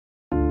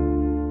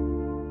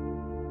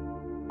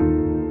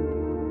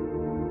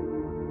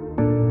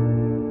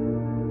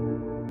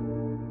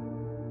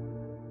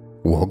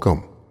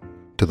Welcome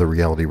to the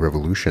Reality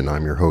Revolution.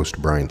 I'm your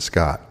host, Brian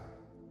Scott.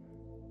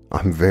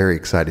 I'm very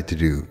excited to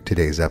do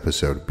today's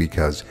episode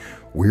because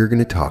we're going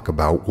to talk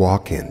about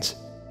walk-ins.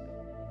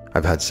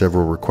 I've had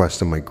several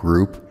requests in my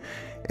group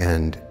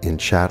and in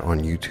chat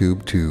on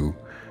YouTube to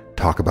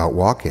talk about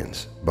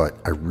walk-ins, but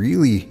I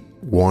really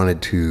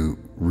wanted to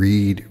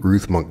read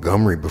Ruth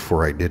Montgomery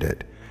before I did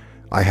it.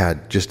 I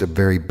had just a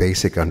very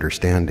basic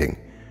understanding,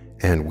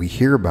 and we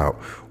hear about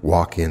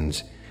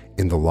walk-ins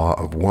in the Law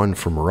of One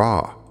from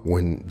Ra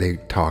when they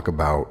talk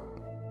about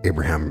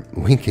Abraham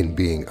Lincoln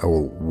being a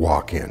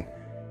walk-in.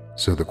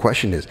 So the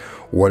question is,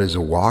 what is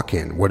a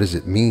walk-in? What does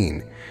it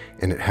mean?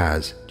 And it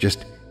has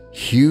just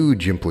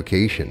huge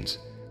implications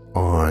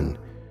on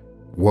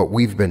what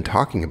we've been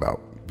talking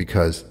about,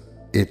 because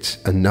it's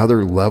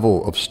another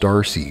level of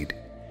starseed,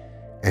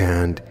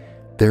 and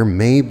there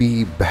may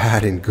be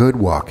bad and good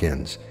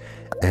walk-ins.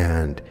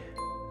 And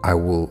I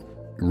will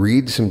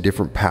read some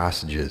different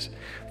passages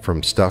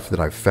from stuff that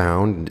I've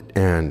found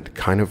and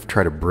kind of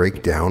try to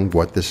break down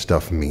what this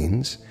stuff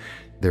means.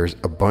 There's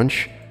a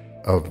bunch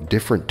of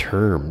different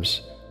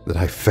terms that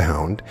I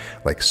found,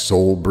 like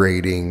soul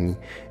braiding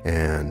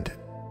and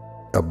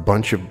a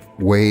bunch of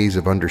ways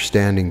of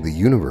understanding the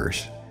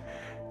universe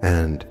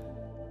and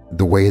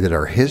the way that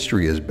our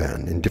history has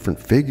been and different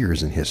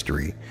figures in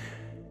history.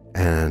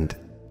 And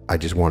I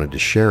just wanted to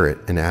share it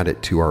and add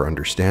it to our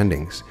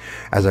understandings.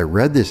 As I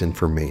read this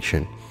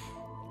information,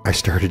 I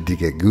started to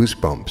get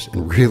goosebumps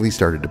and really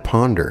started to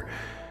ponder,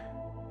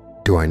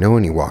 do I know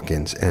any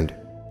walk-ins? And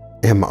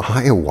am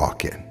I a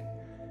walk-in?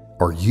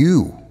 Are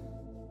you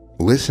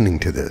listening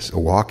to this a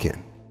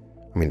walk-in?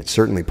 I mean, it's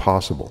certainly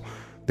possible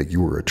that you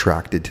were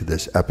attracted to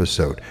this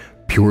episode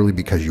purely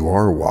because you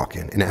are a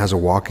walk-in. And as a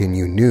walk-in,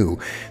 you knew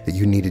that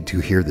you needed to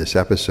hear this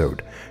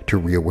episode to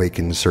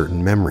reawaken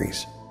certain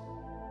memories.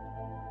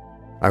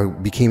 I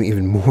became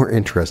even more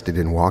interested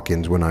in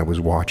walk-ins when I was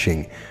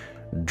watching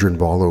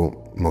Drinvalo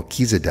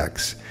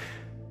Melchizedek's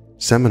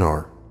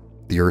seminar,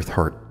 the Earth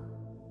Heart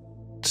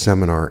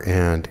seminar,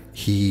 and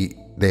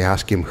they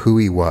ask him who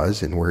he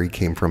was and where he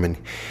came from, and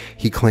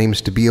he claims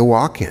to be a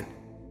walk-in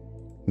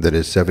that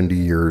is 70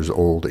 years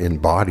old in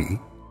body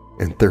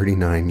and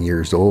 39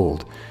 years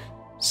old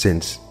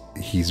since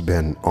he's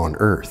been on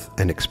Earth,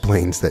 and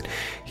explains that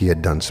he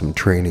had done some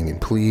training in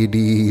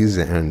Pleiades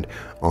and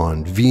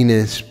on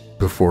Venus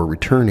before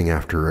returning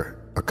after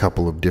a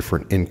couple of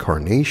different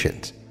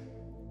incarnations.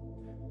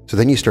 So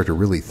then you start to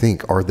really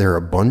think, are there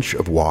a bunch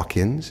of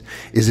walk-ins?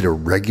 Is it a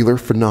regular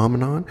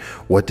phenomenon?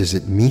 What does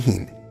it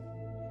mean?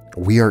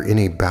 We are in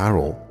a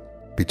battle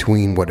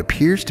between what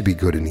appears to be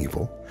good and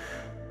evil,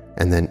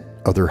 and then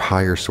other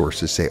higher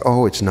sources say,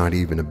 oh, it's not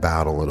even a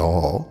battle at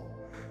all.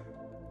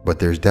 But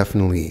there's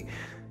definitely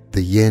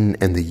the yin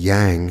and the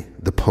yang,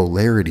 the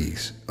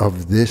polarities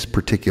of this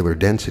particular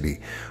density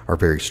are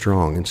very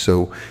strong. And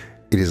so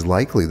it is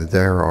likely that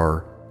there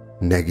are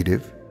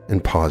negative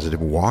and positive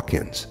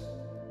walk-ins.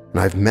 And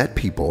I've met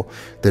people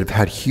that have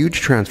had huge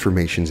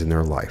transformations in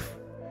their life,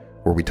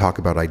 where we talk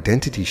about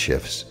identity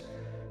shifts,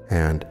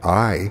 and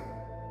I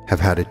have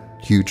had a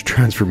huge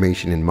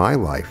transformation in my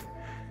life.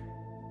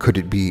 Could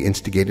it be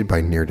instigated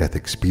by near-death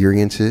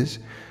experiences?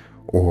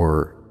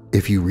 Or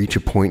if you reach a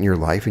point in your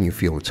life and you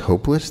feel it's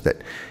hopeless,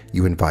 that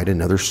you invite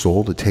another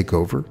soul to take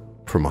over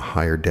from a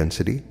higher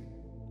density?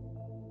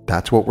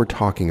 That's what we're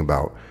talking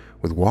about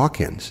with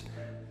walk-ins,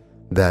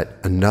 that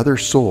another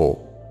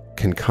soul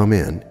can come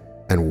in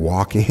and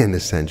walk in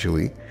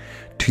essentially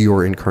to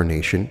your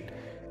incarnation,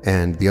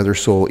 and the other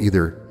soul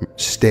either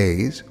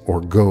stays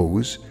or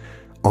goes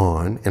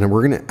on. And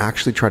we're going to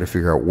actually try to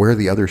figure out where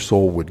the other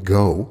soul would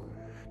go,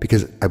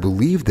 because I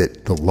believe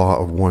that the Law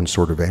of One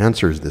sort of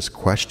answers this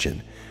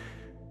question,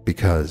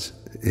 because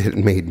it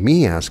made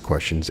me ask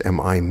questions. Am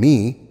I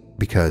me?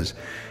 Because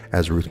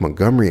as Ruth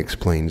Montgomery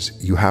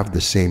explains, you have the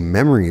same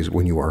memories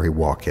when you are a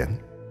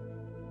walk-in.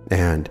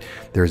 And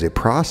there's a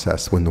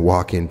process when the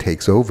walk-in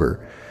takes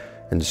over.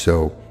 And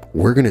so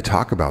we're going to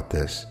talk about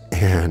this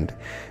and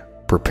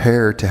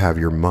prepare to have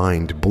your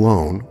mind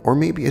blown, or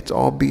maybe it's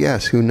all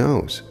BS, who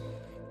knows?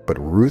 But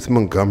Ruth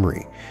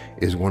Montgomery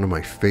is one of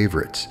my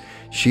favorites.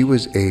 She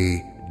was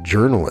a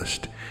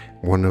journalist,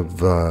 one of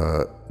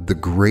the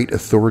great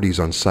authorities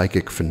on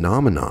psychic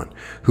phenomenon,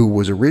 who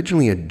was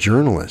originally a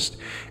journalist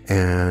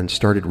and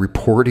started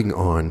reporting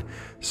on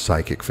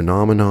psychic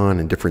phenomenon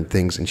and different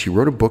things. And she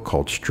wrote a book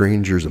called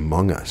Strangers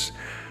Among Us,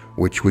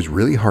 which was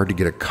really hard to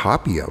get a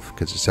copy of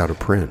because it's out of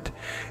print.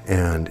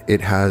 And it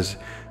has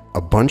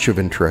a bunch of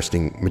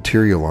interesting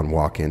material on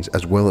walk-ins,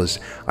 as well as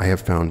I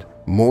have found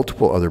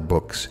multiple other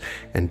books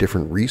and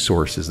different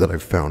resources that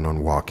I've found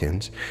on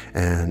walk-ins.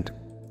 And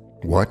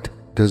what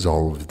does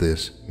all of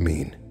this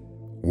mean?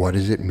 What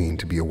does it mean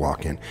to be a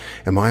walk-in?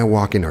 Am I a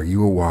walk-in? Are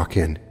you a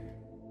walk-in?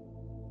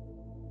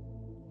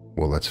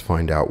 Well, let's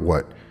find out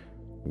what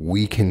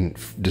we can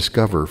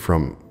discover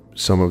from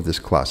some of this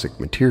classic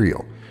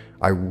material.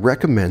 I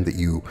recommend that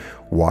you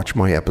watch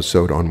my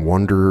episode on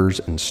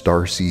Wanderers and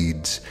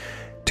Starseeds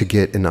to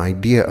get an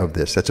idea of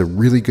this. That's a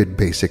really good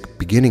basic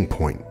beginning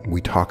point. We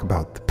talk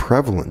about the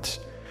prevalence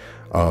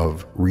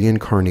of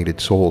reincarnated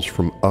souls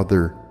from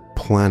other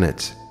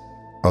planets,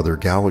 other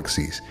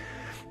galaxies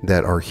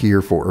that are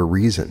here for a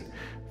reason,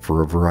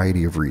 for a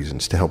variety of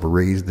reasons, to help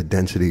raise the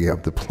density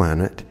of the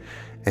planet.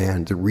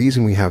 And the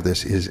reason we have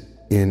this is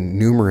in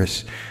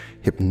numerous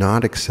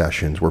hypnotic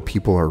sessions where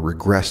people are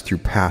regressed through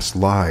past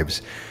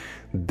lives.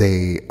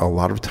 They a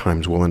lot of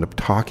times will end up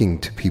talking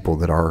to people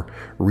that are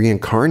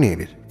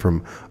reincarnated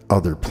from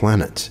other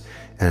planets.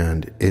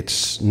 And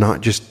it's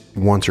not just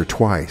once or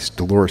twice.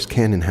 Dolores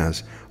Cannon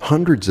has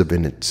hundreds of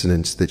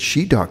incidents that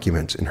she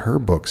documents in her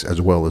books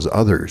as well as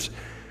others.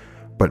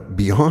 But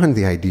beyond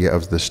the idea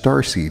of the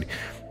starseed,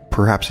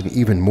 perhaps an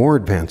even more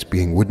advanced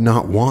being would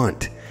not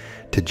want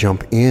to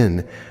jump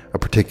in a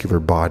particular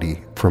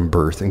body from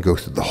birth and go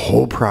through the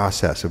whole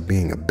process of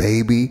being a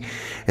baby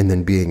and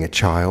then being a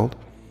child.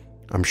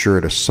 I'm sure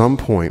at some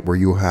point where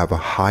you have a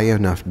high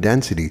enough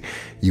density,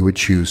 you would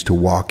choose to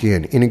walk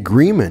in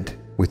agreement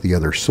with the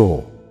other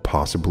soul,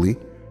 possibly,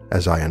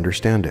 as I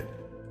understand it.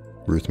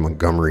 Ruth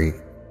Montgomery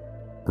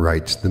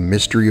writes, "The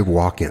mystery of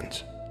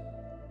walk-ins."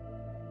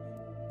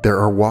 There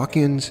are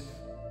walk-ins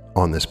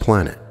on this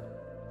planet,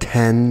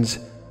 tens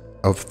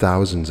of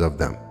thousands of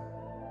them.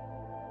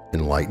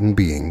 Enlightened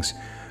beings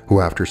who,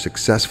 after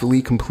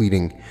successfully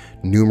completing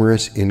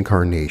numerous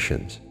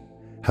incarnations,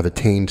 have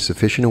attained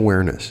sufficient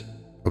awareness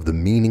of the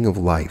meaning of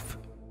life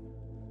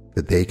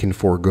that they can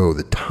forego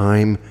the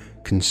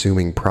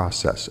time-consuming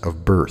process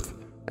of birth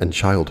and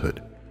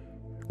childhood,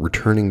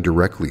 returning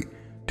directly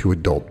to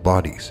adult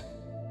bodies.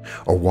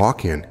 A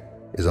walk-in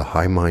is a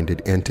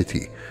high-minded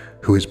entity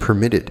who is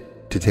permitted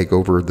to take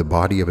over the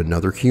body of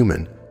another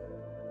human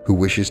who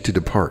wishes to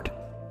depart,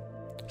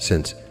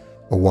 since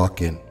a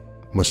walk-in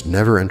must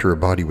never enter a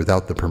body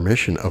without the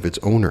permission of its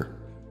owner.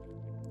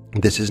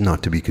 This is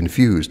not to be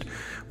confused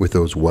with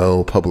those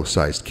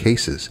well-publicized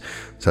cases,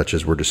 such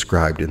as were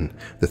described in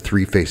The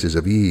Three Faces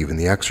of Eve and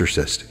The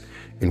Exorcist,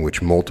 in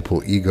which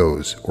multiple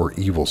egos or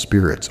evil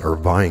spirits are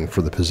vying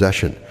for the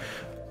possession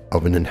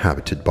of an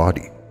inhabited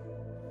body.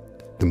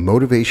 The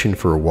motivation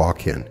for a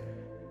walk-in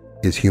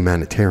is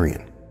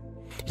humanitarian.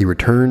 He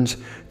returns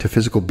to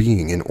physical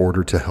being in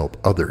order to help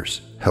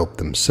others help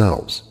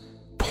themselves,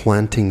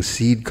 planting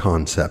seed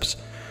concepts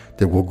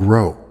that will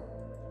grow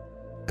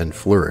and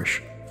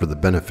flourish for the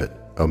benefit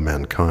of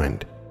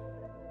mankind.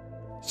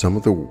 Some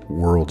of the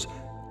world's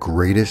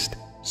greatest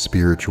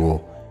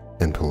spiritual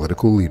and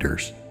political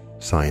leaders,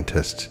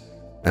 scientists,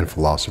 and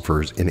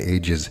philosophers in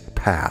ages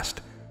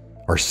past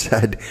are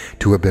said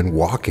to have been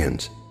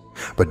walk-ins,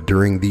 but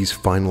during these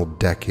final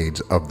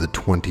decades of the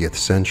 20th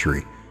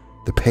century,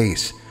 the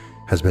pace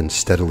has been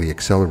steadily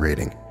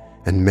accelerating,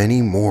 and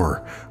many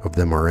more of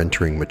them are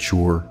entering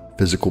mature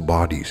physical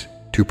bodies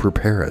to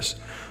prepare us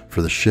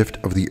for the shift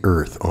of the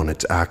earth on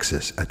its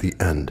axis at the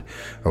end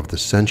of the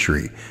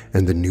century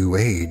and the new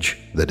age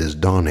that is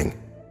dawning.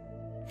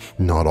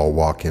 Not all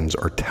walk-ins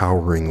are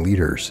towering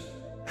leaders.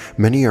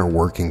 Many are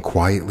working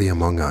quietly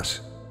among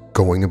us,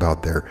 going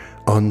about their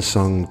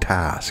unsung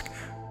task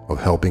of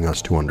helping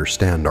us to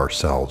understand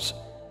ourselves,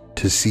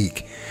 to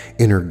seek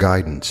inner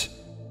guidance,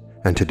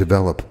 and to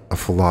develop a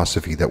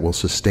philosophy that will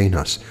sustain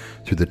us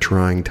through the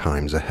trying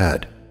times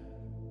ahead.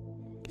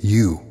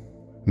 You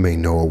may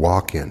know a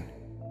walk-in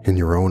in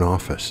your own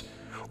office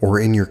or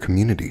in your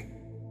community.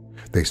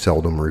 They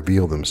seldom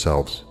reveal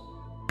themselves,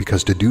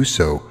 because to do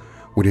so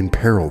would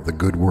imperil the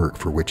good work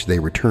for which they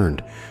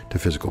returned to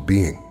physical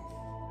being.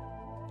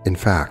 In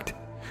fact,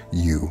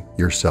 you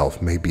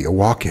yourself may be a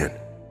walk-in,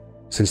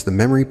 since the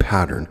memory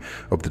pattern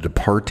of the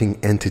departing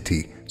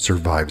entity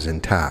survives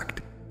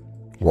intact.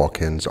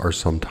 Walk-ins are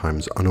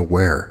sometimes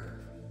unaware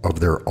of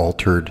their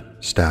altered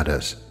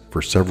status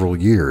for several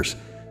years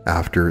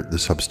after the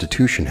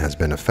substitution has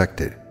been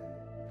effected.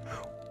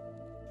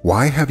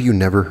 Why have you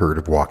never heard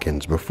of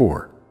walk-ins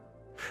before?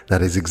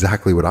 That is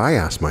exactly what I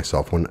asked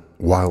myself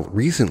while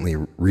recently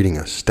reading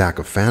a stack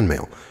of fan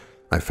mail.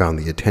 I found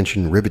the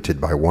attention riveted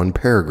by one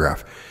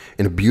paragraph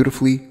in a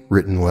beautifully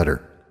written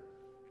letter.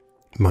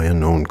 My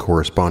unknown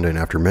correspondent,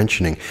 after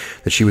mentioning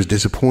that she was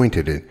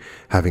disappointed in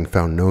having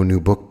found no new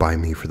book by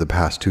me for the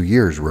past 2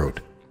 years,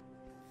 wrote,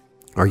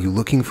 "Are you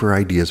looking for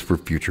ideas for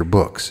future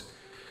books?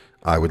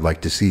 I would like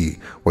to see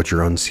what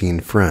your unseen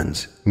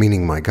friends,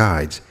 meaning my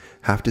guides,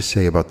 have to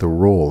say about the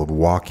role of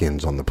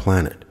walk-ins on the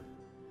planet.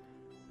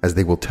 As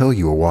they will tell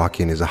you, a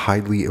walk-in is a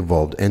highly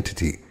evolved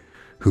entity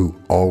who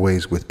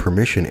always with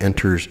permission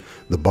enters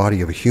the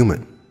body of a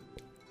human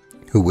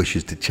who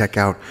wishes to check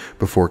out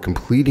before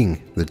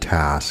completing the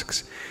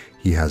tasks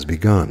he has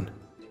begun.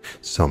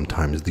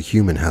 Sometimes the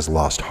human has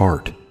lost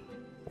heart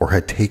or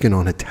had taken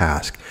on a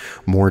task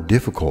more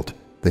difficult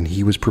than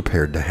he was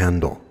prepared to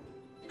handle.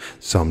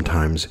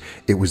 Sometimes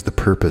it was the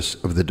purpose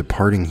of the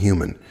departing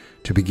human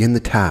to begin the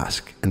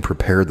task and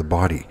prepare the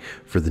body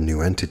for the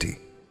new entity.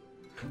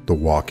 The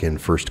walk-in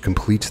first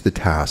completes the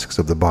tasks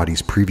of the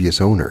body's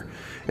previous owner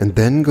and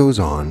then goes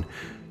on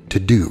to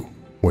do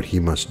what he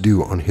must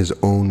do on his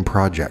own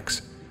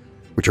projects,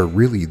 which are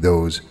really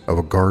those of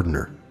a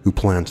gardener who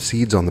plants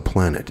seeds on the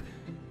planet,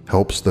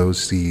 helps those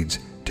seeds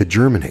to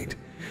germinate,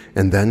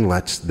 and then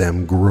lets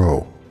them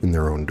grow in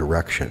their own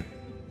direction.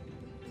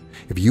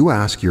 If you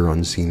ask your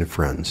unseen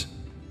friends,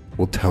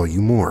 will tell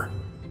you more.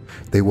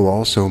 They will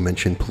also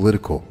mention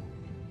political,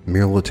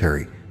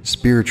 military,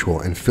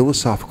 spiritual, and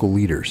philosophical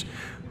leaders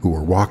who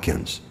were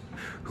walk-ins,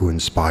 who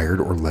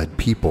inspired or led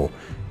people,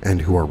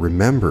 and who are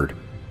remembered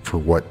for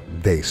what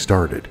they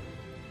started.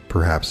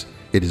 Perhaps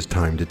it is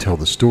time to tell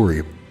the story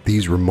of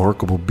these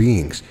remarkable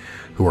beings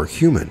who are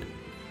human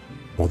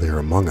while they are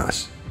among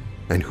us,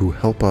 and who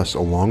help us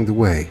along the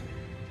way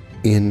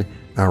in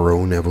our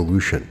own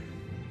evolution.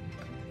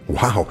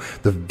 Wow,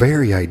 the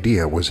very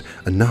idea was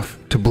enough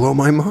to blow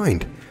my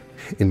mind.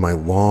 In my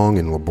long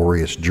and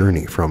laborious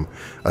journey from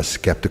a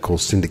skeptical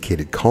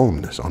syndicated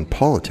columnist on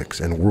politics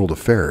and world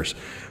affairs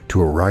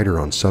to a writer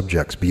on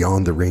subjects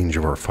beyond the range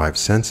of our five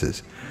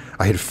senses,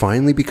 I had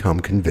finally become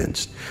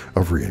convinced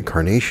of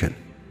reincarnation.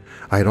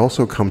 I had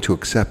also come to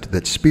accept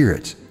that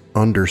spirits,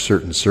 under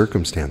certain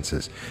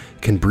circumstances,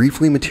 can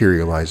briefly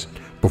materialize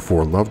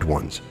before loved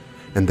ones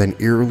and then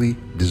eerily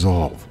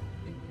dissolve.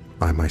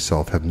 I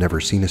myself have never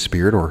seen a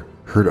spirit or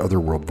heard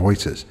otherworld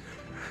voices,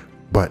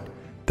 but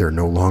there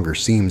no longer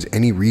seems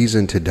any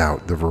reason to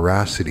doubt the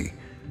veracity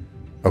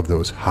of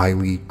those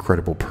highly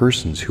credible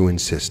persons who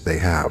insist they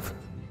have.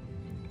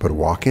 But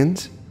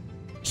walk-ins?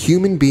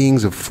 Human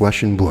beings of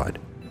flesh and blood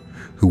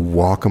who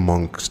walk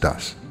amongst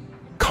us,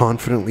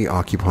 confidently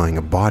occupying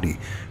a body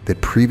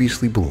that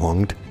previously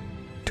belonged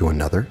to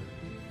another?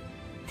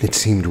 It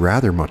seemed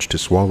rather much to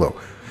swallow,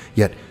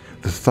 yet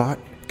the thought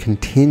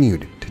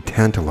continued to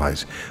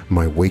tantalize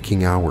my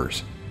waking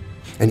hours,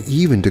 and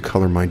even to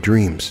color my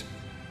dreams.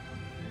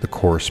 The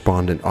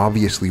correspondent,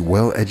 obviously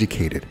well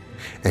educated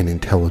and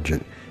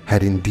intelligent,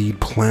 had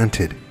indeed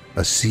planted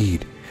a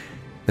seed,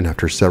 and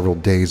after several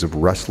days of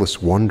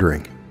restless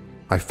wondering,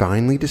 I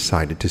finally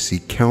decided to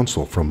seek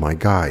counsel from my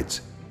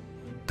guides,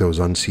 those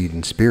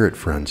unseen spirit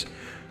friends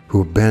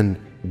who have been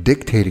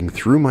dictating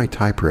through my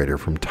typewriter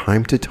from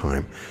time to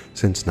time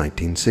since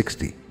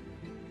 1960.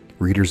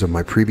 Readers of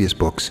my previous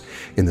books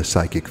in the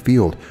psychic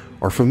field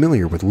are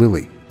familiar with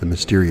Lily, the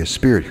mysterious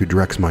spirit who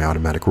directs my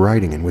automatic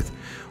writing, and with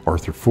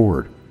Arthur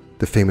Ford,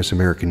 the famous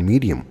American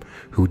medium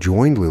who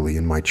joined Lily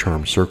in my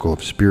charmed circle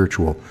of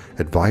spiritual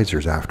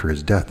advisors after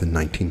his death in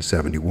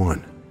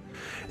 1971.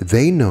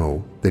 They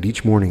know that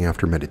each morning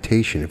after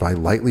meditation, if I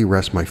lightly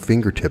rest my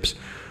fingertips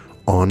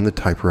on the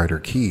typewriter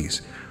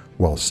keys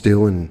while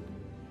still in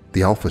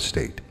the alpha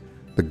state,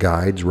 the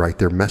guides write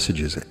their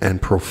messages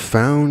and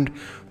profound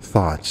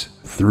thoughts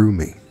through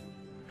me.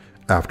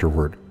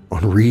 Afterward,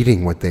 on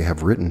reading what they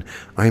have written,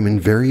 I am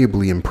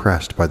invariably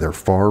impressed by their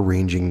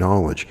far-ranging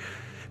knowledge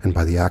and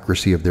by the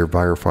accuracy of their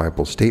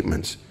verifiable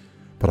statements,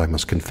 but I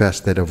must confess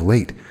that of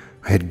late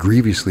I had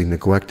grievously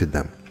neglected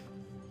them.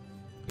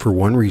 For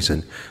one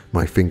reason,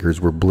 my fingers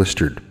were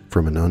blistered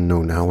from an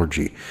unknown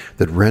allergy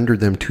that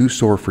rendered them too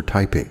sore for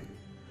typing.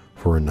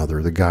 For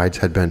another, the guides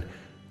had been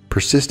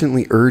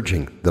persistently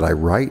urging that I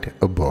write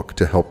a book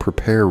to help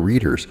prepare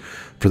readers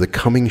for the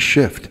coming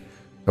shift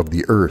of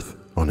the Earth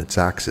on its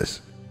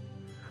axis,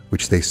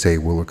 which they say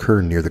will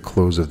occur near the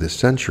close of this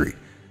century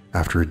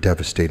after a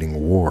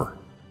devastating war.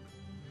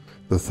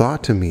 The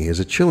thought to me is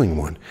a chilling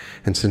one,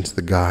 and since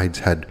the guides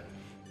had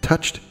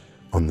touched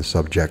on the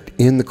subject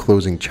in the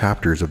closing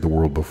chapters of The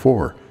World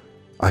Before,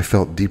 I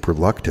felt deep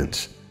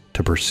reluctance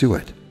to pursue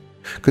it.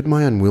 Could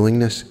my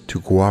unwillingness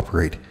to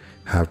cooperate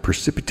have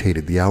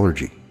precipitated the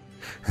allergy?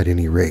 At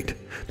any rate,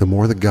 the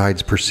more the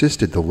guides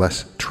persisted, the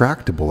less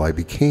tractable I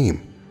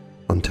became,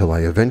 until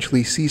I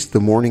eventually ceased the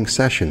morning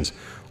sessions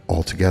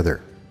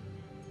altogether.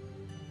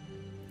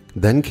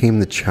 Then came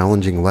the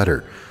challenging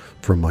letter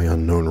from my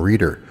unknown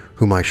reader,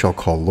 whom I shall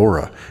call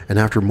Laura, and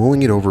after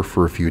mulling it over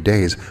for a few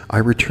days, I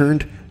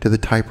returned to the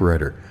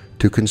typewriter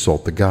to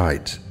consult the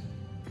guides.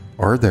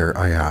 Are there,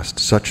 I asked,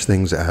 such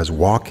things as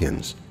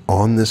walk-ins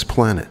on this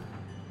planet?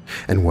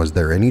 And was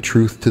there any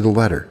truth to the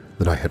letter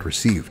that I had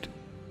received?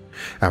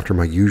 After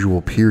my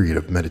usual period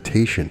of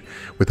meditation,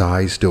 with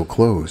eyes still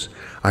closed,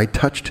 I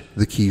touched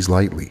the keys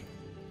lightly,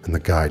 and the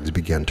guides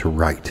began to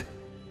write.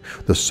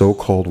 The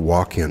so-called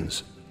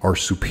walk-ins are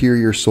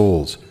superior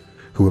souls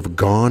who have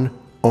gone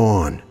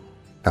on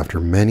after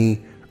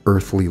many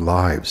earthly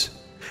lives,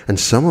 and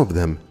some of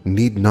them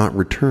need not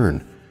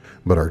return,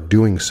 but are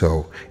doing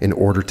so in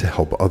order to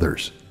help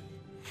others.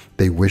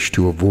 They wish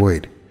to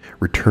avoid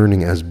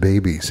returning as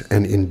babies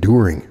and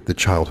enduring the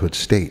childhood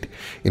state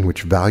in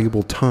which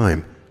valuable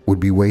time would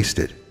be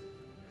wasted.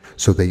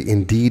 So they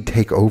indeed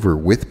take over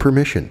with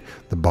permission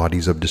the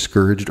bodies of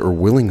discouraged or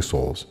willing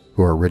souls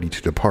who are ready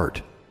to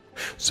depart.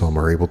 Some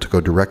are able to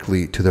go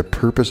directly to the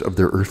purpose of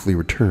their earthly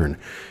return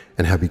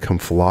and have become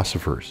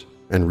philosophers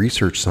and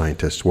research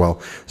scientists,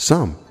 while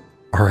some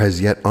are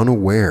as yet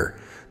unaware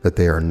that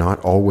they are not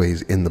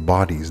always in the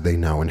bodies they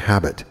now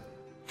inhabit.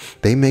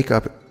 They make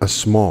up a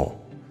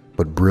small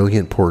but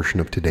brilliant portion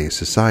of today's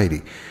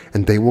society,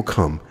 and they will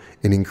come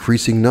in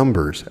increasing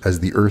numbers as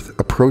the Earth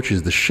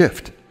approaches the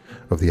shift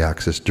of the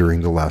axis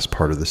during the last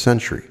part of the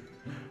century.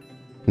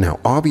 Now,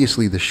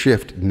 obviously, the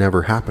shift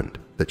never happened.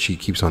 that she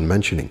keeps on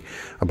mentioning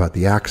about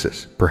the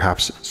axis.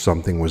 Perhaps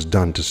something was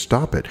done to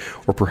stop it,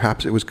 or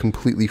perhaps it was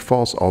completely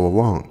false all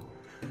along.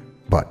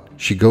 But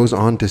she goes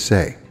on to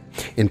say,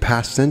 in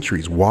past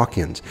centuries,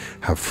 walk-ins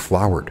have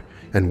flowered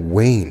and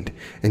waned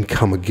and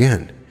come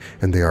again,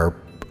 and they are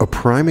a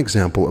prime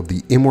example of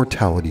the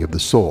immortality of the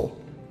soul.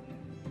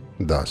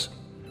 Thus,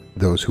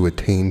 those who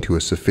attain to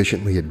a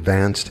sufficiently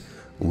advanced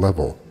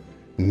level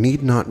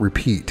need not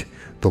repeat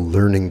the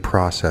learning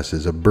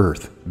processes of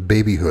birth,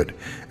 babyhood,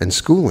 and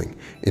schooling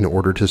in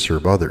order to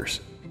serve others.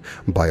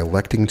 By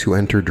electing to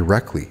enter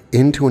directly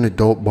into an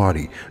adult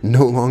body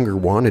no longer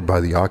wanted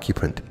by the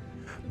occupant,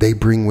 they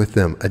bring with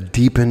them a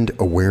deepened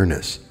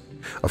awareness,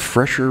 a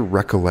fresher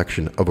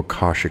recollection of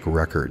Akashic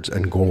records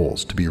and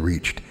goals to be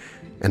reached,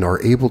 and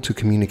are able to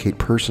communicate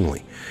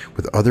personally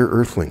with other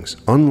earthlings,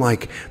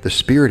 unlike the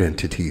spirit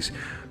entities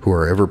who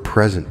are ever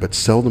present but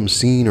seldom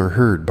seen or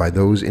heard by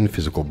those in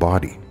physical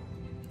body.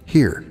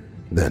 Here,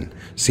 then,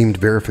 seemed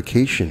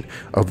verification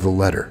of the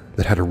letter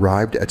that had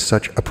arrived at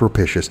such a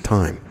propitious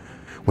time,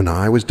 when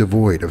I was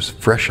devoid of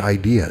fresh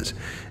ideas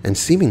and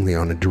seemingly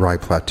on a dry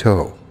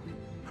plateau.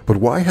 But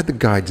why had the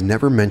guides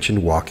never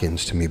mentioned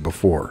walk-ins to me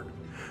before?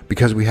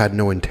 Because we had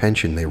no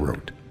intention, they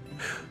wrote,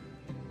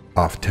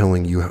 of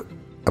telling you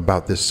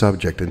about this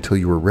subject until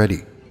you were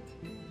ready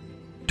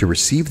to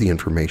receive the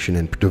information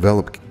and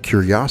develop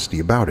curiosity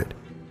about it.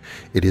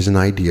 It is an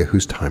idea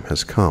whose time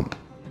has come.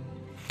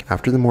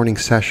 After the morning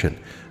session,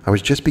 I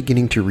was just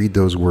beginning to read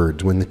those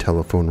words when the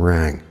telephone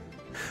rang.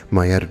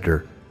 My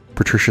editor,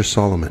 Patricia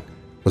Solomon,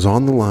 was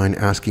on the line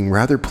asking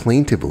rather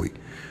plaintively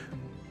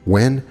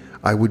when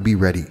I would be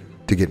ready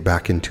to get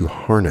back into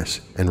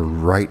harness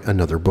and write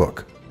another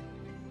book.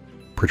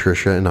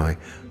 Patricia and I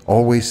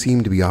always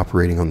seemed to be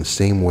operating on the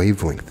same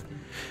wavelength,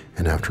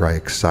 and after I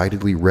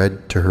excitedly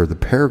read to her the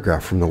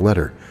paragraph from the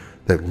letter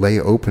that lay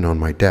open on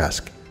my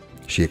desk,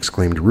 she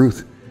exclaimed,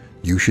 "Ruth,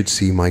 you should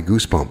see my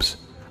goosebumps.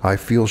 I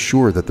feel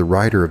sure that the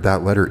writer of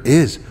that letter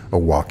is a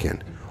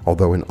walk-in,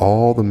 although in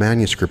all the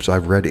manuscripts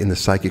I've read in the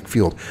psychic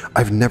field,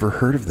 I've never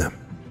heard of them."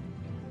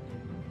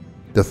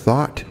 The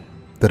thought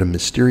that a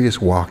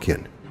mysterious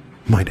walk-in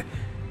might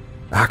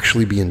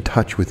actually be in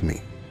touch with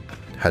me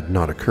had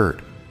not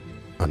occurred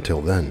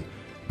until then,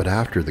 but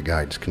after the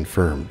guides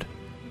confirmed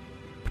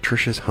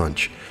Patricia's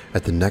hunch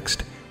at the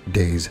next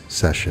day's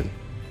session,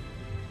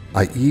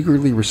 I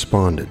eagerly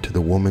responded to the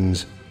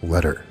woman's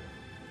letter,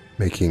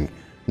 making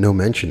no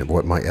mention of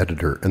what my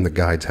editor and the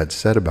guides had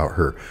said about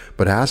her,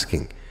 but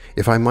asking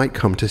if I might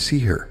come to see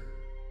her.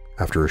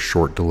 After a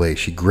short delay,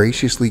 she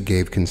graciously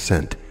gave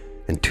consent,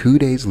 and 2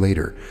 days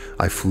later,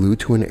 I flew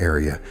to an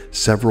area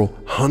several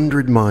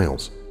hundred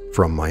miles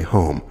from my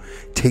home,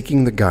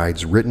 taking the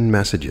guides' written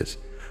messages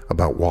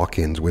about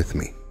walk-ins with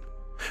me.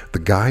 The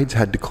guides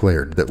had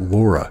declared that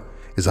Laura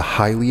is a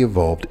highly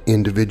evolved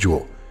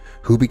individual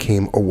who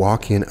became a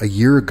walk-in a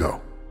year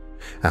ago,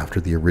 after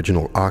the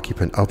original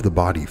occupant of the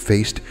body,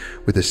 faced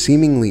with a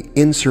seemingly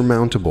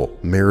insurmountable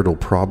marital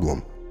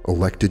problem,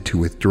 elected to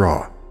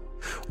withdraw.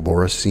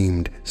 Laura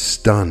seemed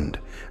stunned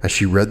as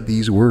she read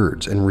these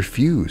words and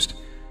refused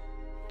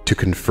to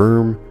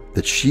confirm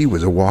that she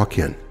was a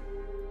walk-in.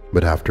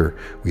 But after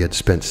we had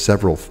spent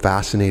several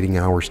fascinating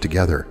hours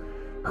together,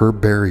 her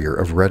barrier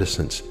of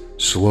reticence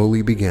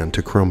slowly began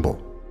to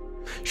crumble.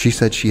 She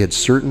said she had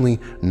certainly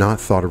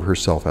not thought of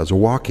herself as a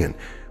walk-in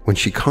when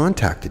she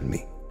contacted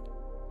me,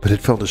 but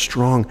had felt a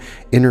strong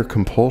inner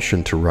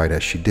compulsion to write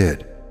as she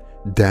did,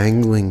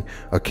 dangling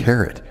a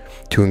carrot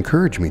to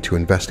encourage me to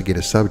investigate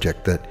a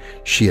subject that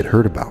she had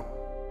heard about.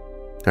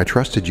 I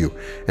trusted you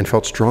and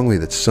felt strongly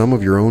that some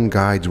of your own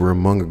guides were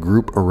among a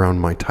group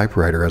around my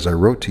typewriter as I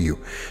wrote to you,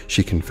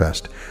 she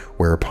confessed,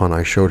 whereupon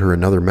I showed her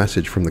another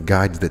message from the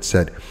guides that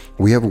said,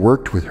 "We have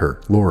worked with her,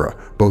 Laura,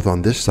 both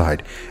on this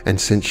side and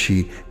since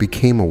she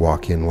became a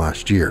walk-in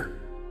last year."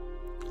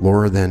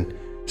 Laura then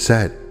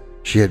said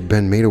she had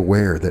been made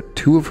aware that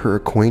 2 of her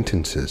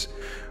acquaintances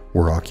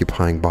were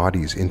occupying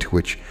bodies into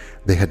which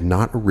they had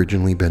not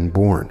originally been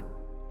born,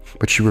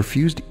 but she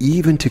refused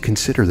even to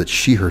consider that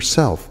she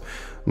herself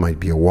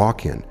might be a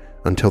walk-in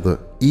until the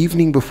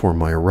evening before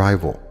my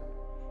arrival,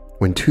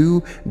 when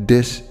 2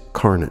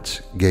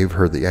 discarnates gave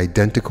her the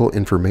identical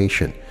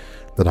information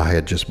that I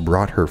had just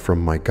brought her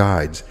from my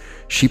guides.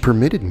 She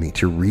permitted me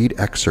to read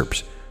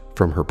excerpts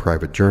from her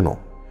private journal,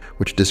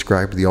 which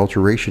described the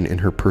alteration in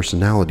her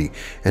personality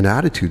and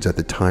attitudes at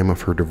the time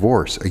of her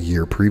divorce a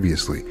year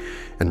previously,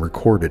 and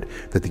recorded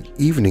that the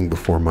evening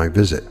before my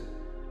visit,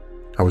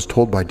 I was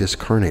told by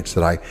discarnates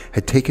that I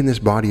had taken this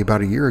body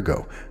about a year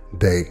ago.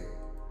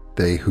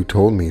 They who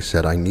told me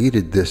said I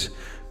needed this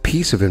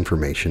piece of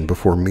information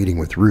before meeting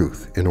with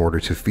Ruth in order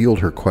to field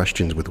her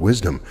questions with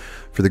wisdom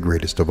for the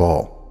greatest of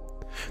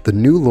all. The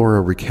new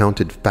Laura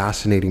recounted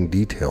fascinating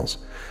details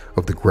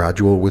of the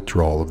gradual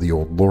withdrawal of the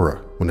old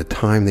Laura, when at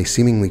time they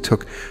seemingly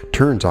took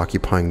turns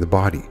occupying the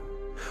body,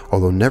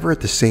 although never at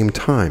the same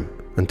time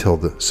until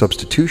the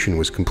substitution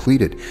was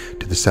completed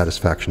to the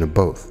satisfaction of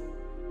both.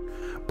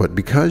 But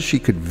because she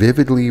could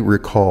vividly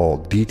recall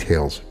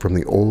details from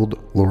the old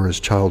Laura's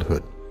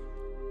childhood,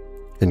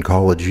 In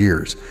college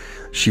years,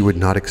 she would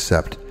not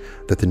accept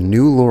that the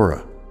new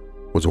Laura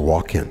was a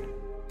walk-in,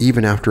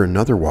 even after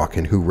another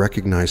walk-in who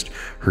recognized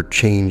her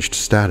changed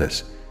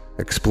status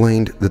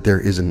explained that there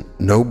is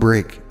no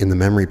break in the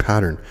memory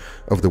pattern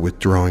of the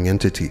withdrawing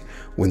entity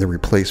when the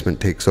replacement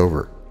takes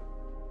over.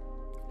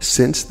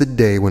 Since the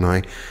day when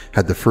I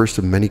had the first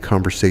of many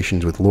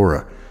conversations with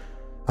Laura,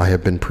 I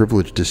have been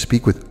privileged to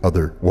speak with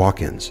other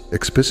walk-ins,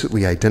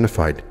 explicitly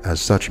identified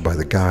as such by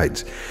the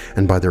guides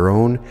and by their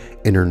own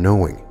inner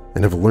knowing,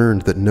 and have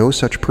learned that no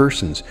such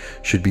persons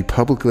should be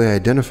publicly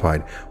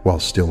identified while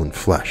still in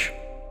flesh,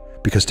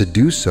 because to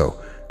do so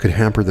could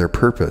hamper their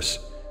purpose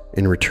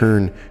in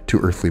return to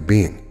earthly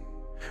being.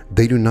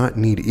 They do not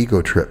need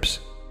ego trips.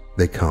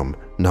 They come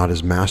not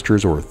as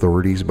masters or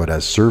authorities, but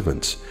as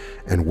servants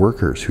and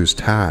workers whose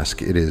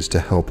task it is to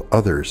help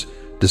others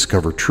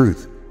discover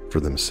truth for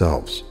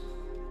themselves.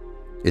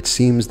 It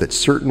seems that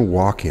certain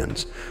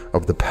walk-ins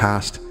of the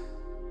past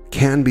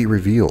can be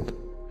revealed,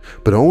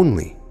 but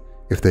only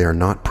if they are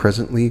not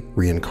presently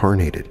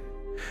reincarnated,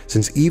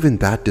 since even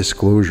that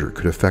disclosure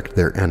could affect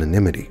their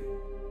anonymity.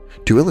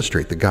 To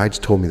illustrate, the guides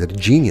told me that a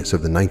genius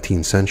of the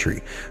 19th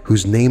century,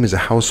 whose name is a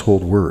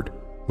household word,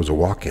 was a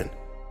walk-in,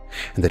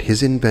 and that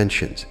his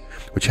inventions,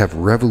 which have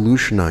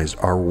revolutionized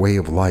our way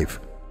of life,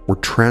 were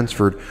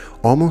transferred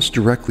almost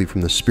directly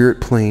from the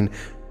spirit plane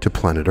to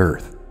planet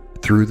Earth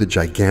through the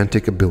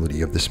gigantic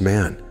ability of this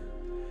man.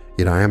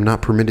 Yet I am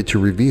not permitted to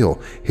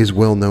reveal his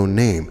well-known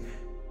name,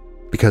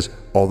 because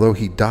although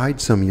he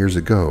died some years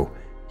ago,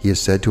 he is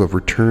said to have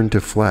returned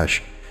to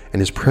flesh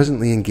and is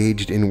presently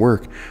engaged in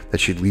work that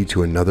should lead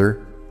to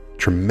another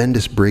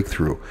tremendous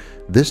breakthrough,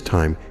 this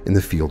time in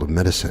the field of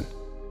medicine.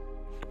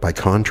 By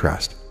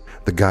contrast,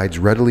 the guides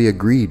readily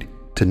agreed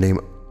to name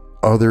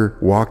other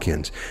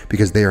walk-ins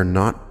because they are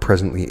not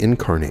presently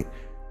incarnate.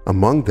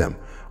 Among them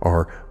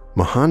are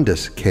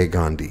Mohandas K.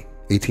 Gandhi,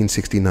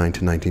 1869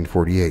 to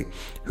 1948,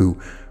 who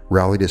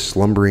rallied a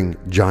slumbering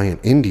giant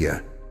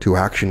India to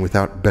action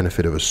without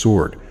benefit of a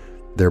sword,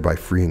 thereby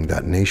freeing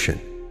that nation.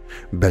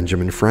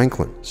 Benjamin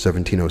Franklin,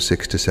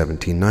 1706 to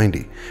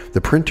 1790,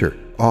 the printer,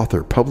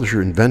 author,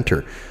 publisher,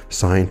 inventor,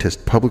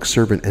 scientist, public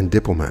servant, and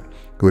diplomat,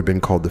 who had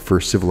been called the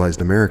first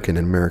civilized American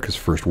and America's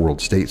first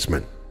world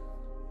statesman.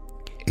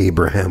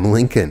 Abraham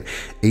Lincoln,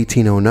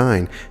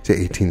 1809 to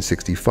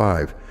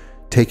 1865,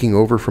 taking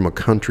over from a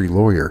country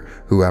lawyer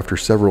who, after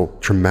several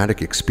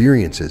traumatic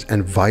experiences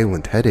and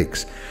violent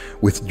headaches,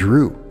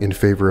 withdrew in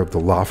favor of the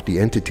lofty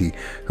entity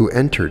who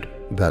entered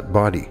that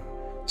body,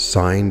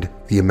 signed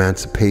the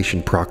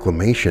Emancipation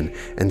Proclamation,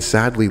 and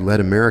sadly led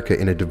America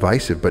in a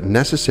divisive but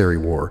necessary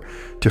war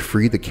to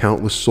free the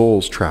countless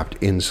souls trapped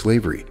in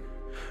slavery.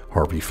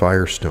 Harvey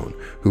Firestone,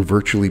 who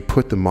virtually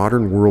put the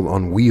modern world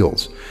on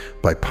wheels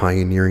by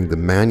pioneering the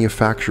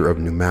manufacture of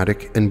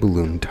pneumatic and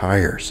balloon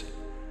tires.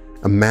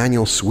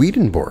 Emanuel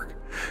Swedenborg,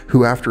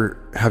 who, after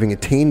having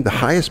attained the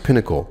highest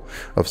pinnacle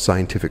of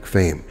scientific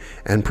fame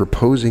and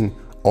proposing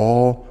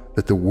all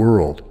that the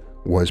world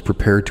was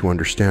prepared to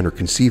understand or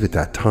conceive at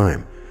that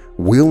time,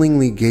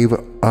 willingly gave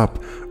up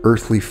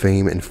earthly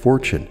fame and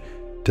fortune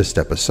to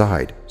step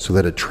aside so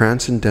that a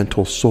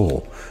transcendental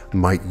soul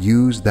might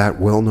use that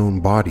well-known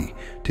body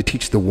to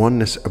teach the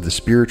oneness of the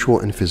spiritual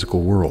and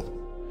physical world.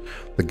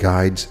 The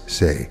guides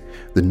say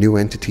the new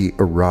entity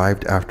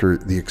arrived after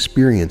the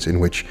experience in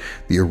which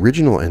the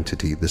original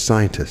entity, the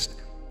scientist,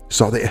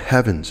 saw the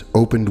heavens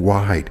opened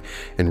wide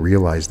and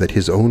realized that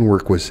his own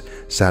work was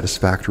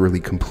satisfactorily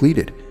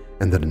completed,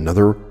 and that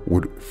another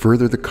would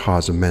further the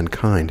cause of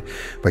mankind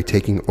by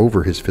taking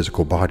over his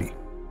physical body.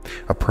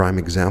 A prime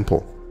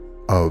example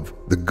of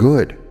the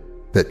good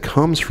that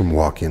comes from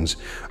walk-ins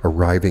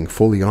arriving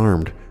fully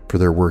armed for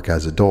their work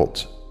as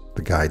adults,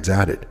 the guides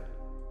added.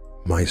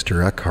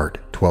 Meister Eckhart,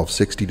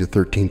 1260 to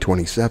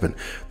 1327,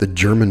 the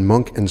German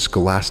monk and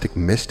scholastic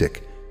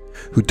mystic,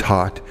 who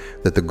taught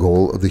that the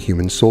goal of the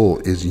human soul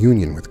is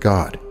union with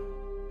God.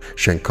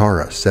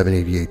 Shankara,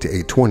 788 to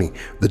 820,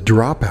 the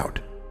dropout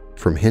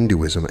from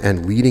Hinduism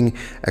and leading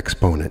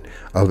exponent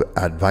of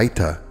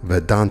Advaita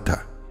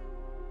Vedanta.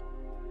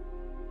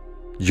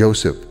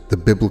 Joseph, the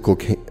biblical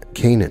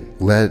Canaan,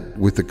 led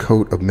with the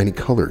coat of many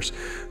colors,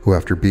 who,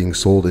 after being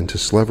sold into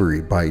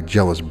slavery by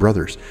jealous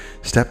brothers,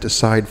 stepped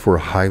aside for a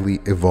highly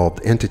evolved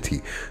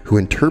entity who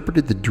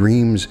interpreted the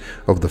dreams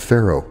of the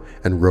Pharaoh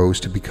and rose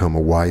to become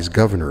a wise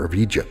governor of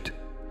Egypt.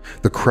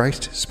 The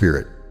Christ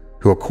Spirit,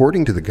 who,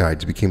 according to the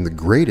guides, became the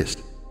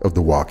greatest of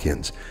the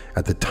walk-ins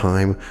at the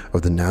time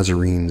of the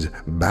Nazarene's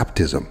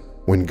baptism,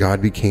 when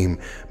God became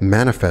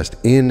manifest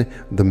in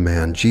the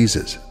man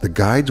Jesus. The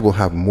guides will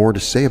have more to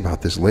say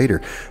about this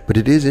later, but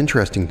it is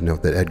interesting to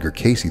note that Edgar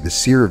Cayce, the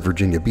seer of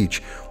Virginia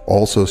Beach,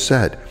 also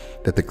said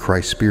that the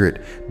Christ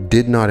Spirit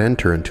did not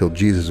enter until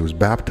Jesus was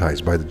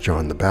baptized by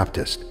John the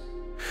Baptist.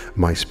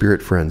 My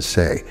spirit friends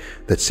say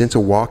that since a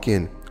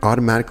walk-in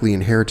automatically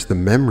inherits the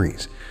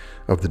memories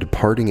of the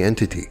departing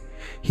entity,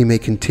 he may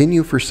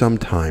continue for some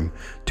time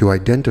to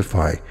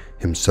identify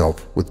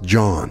himself with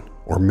John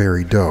or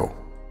Mary Doe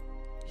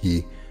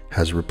he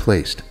has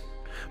replaced,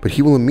 but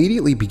he will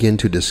immediately begin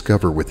to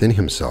discover within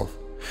himself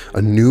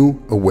a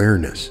new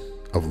awareness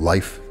of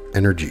life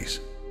energies,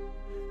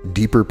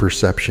 deeper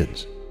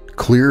perceptions,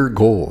 clearer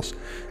goals,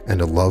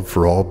 and a love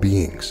for all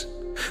beings.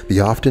 The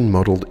often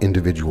muddled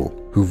individual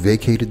who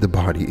vacated the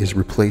body is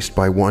replaced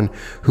by one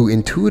who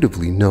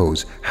intuitively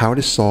knows how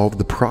to solve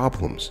the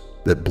problems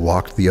that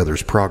blocked the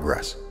other's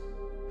progress.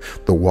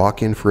 The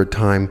walk-in for a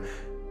time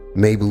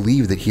may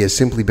believe that he has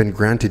simply been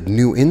granted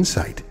new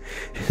insight,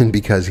 and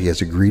because he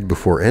has agreed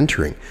before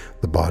entering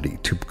the body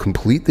to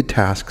complete the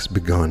tasks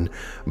begun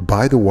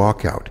by the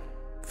walkout,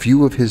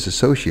 few of his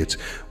associates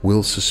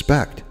will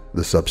suspect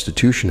the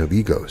substitution of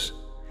egos.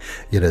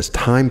 Yet as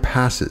time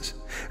passes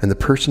and the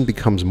person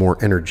becomes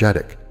more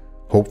energetic,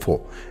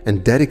 hopeful,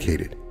 and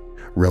dedicated,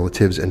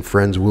 relatives and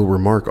friends will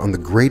remark on the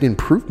great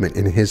improvement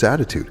in his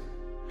attitude.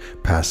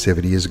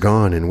 Passivity is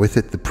gone, and with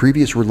it the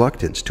previous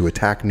reluctance to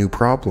attack new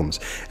problems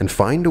and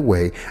find a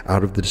way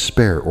out of the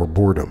despair or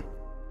boredom.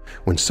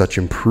 When such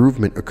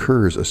improvement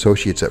occurs,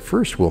 associates at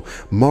first will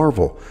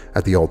marvel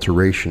at the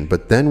alteration,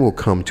 but then will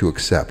come to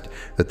accept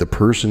that the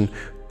person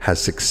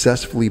has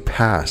successfully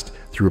passed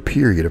through a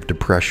period of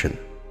depression.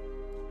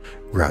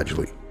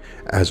 Gradually,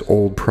 as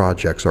old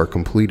projects are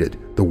completed,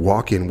 the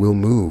walk-in will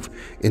move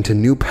into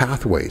new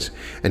pathways,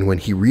 and when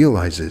he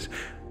realizes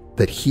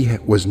that he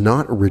was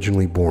not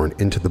originally born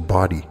into the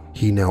body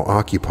he now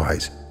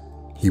occupies,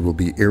 he will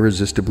be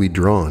irresistibly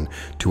drawn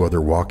to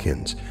other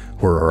walk-ins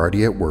who are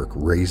already at work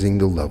raising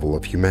the level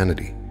of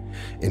humanity.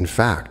 In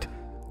fact,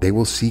 they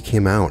will seek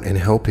him out and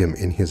help him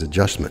in his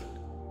adjustment.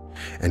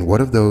 And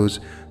what of those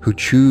who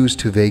choose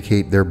to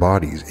vacate their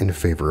bodies in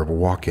favor of a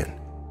walk-in?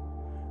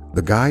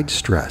 The guides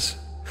stress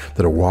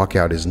that a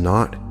walkout is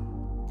not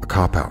a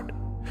cop-out.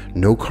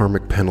 No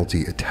karmic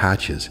penalty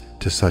attaches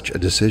to such a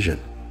decision,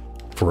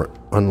 for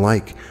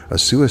unlike a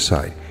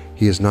suicide,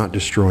 he is not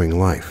destroying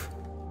life.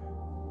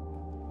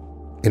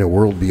 In a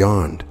world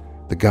beyond,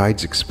 the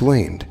guides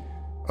explained,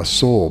 a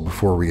soul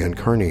before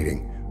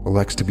reincarnating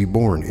elects to be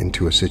born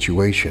into a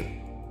situation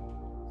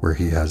where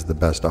he has the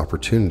best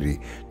opportunity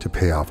to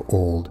pay off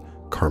old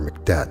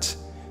karmic debts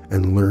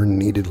and learn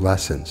needed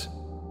lessons.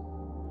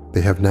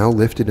 They have now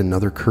lifted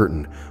another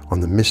curtain on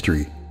the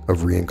mystery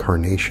of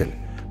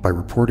reincarnation by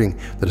reporting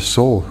that a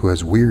soul who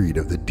has wearied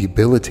of the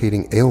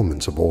debilitating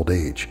ailments of old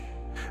age,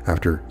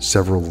 after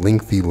several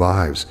lengthy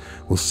lives,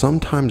 will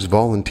sometimes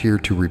volunteer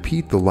to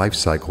repeat the life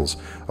cycles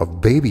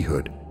of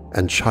babyhood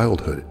and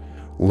childhood,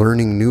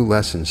 learning new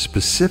lessons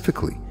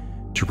specifically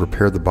to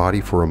prepare the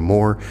body for a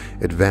more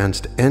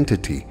advanced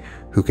entity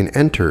who can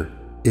enter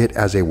it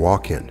as a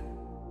walk-in.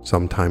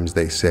 Sometimes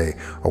they say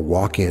a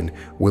walk-in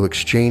will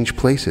exchange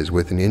places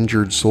with an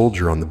injured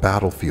soldier on the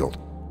battlefield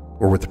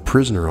or with a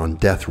prisoner on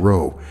death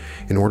row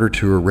in order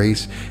to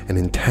erase an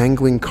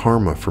entangling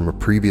karma from a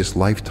previous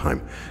lifetime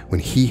when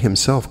he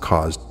himself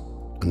caused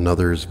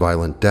another's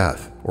violent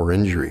death or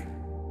injury.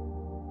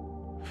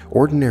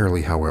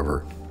 Ordinarily,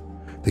 however,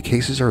 the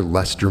cases are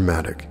less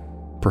dramatic.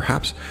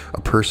 Perhaps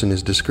a person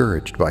is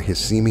discouraged by his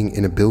seeming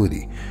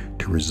inability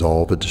to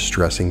resolve a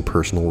distressing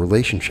personal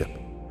relationship,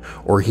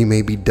 or he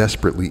may be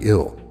desperately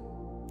ill.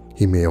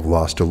 He may have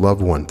lost a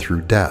loved one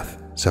through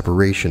death,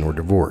 separation, or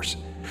divorce,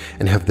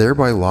 and have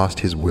thereby lost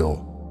his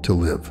will to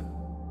live.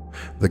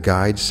 The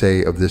guides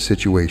say of this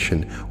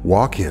situation,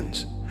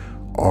 walk-ins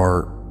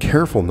are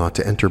careful not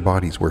to enter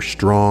bodies where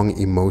strong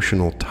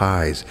emotional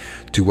ties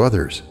to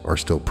others are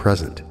still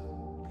present.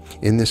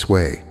 In this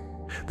way,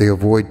 they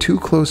avoid too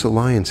close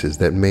alliances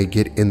that may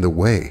get in the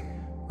way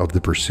of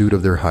the pursuit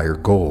of their higher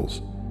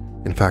goals.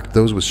 In fact,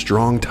 those with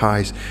strong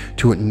ties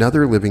to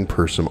another living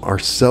person are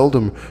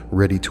seldom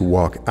ready to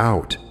walk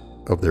out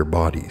of their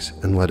bodies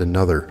and let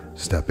another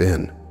step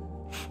in.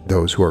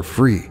 Those who are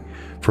free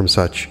from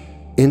such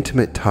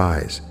intimate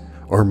ties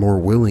are more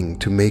willing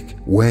to make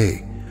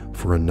way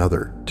for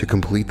another to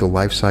complete the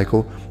life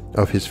cycle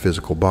of his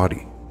physical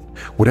body.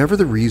 Whatever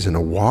the reason, a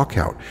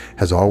walkout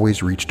has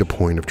always reached a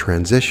point of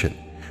transition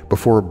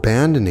before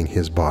abandoning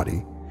his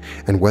body,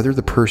 and whether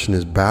the person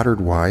is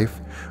battered wife,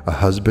 a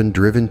husband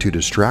driven to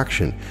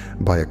distraction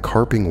by a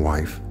carping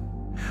wife,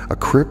 a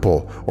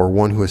cripple, or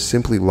one who has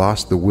simply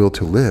lost the will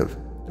to live,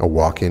 a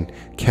walk-in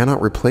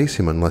cannot replace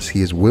him unless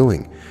he is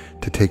willing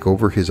to take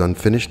over his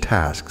unfinished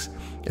tasks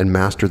and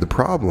master the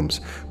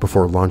problems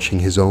before launching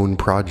his own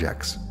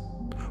projects.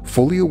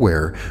 Fully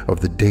aware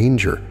of the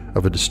danger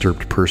of a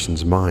disturbed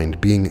person's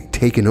mind being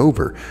taken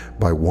over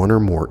by one or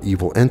more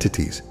evil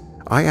entities,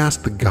 I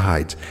asked the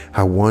guides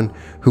how one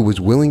who was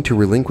willing to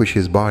relinquish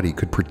his body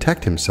could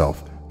protect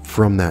himself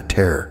from that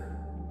terror.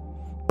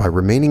 By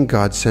remaining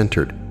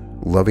God-centered,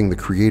 loving the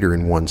Creator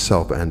in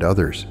oneself and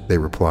others, they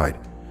replied.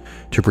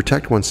 To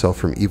protect oneself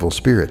from evil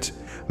spirits,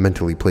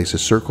 mentally place a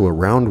circle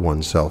around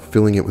oneself,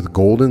 filling it with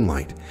golden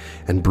light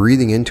and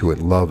breathing into it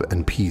love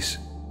and peace.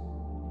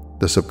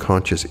 The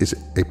subconscious is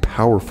a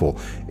powerful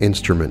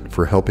instrument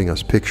for helping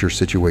us picture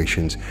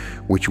situations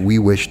which we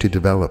wish to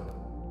develop.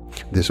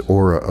 This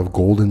aura of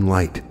golden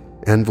light,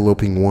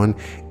 enveloping one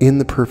in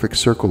the perfect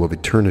circle of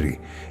eternity,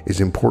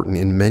 is important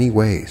in many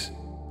ways,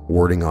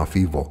 warding off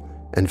evil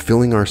and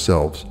filling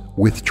ourselves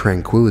with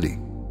tranquility.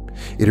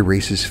 It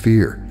erases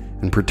fear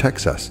and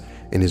protects us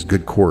in his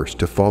good course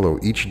to follow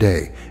each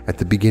day at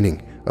the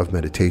beginning of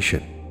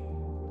meditation.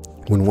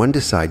 When one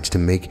decides to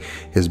make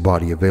his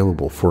body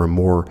available for a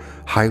more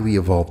highly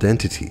evolved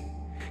entity,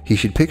 he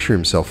should picture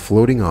himself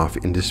floating off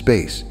into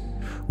space,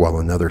 while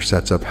another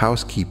sets up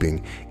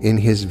housekeeping in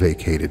his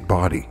vacated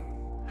body.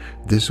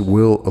 This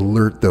will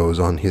alert those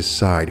on his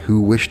side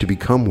who wish to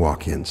become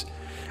walk-ins,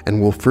 and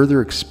will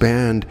further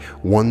expand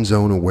one's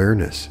own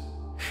awareness.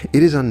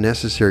 It is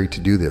unnecessary to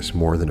do this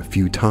more than a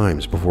few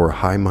times before a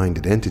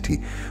high-minded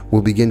entity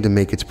will begin to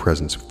make its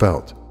presence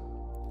felt.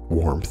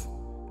 Warmth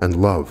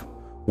and love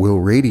will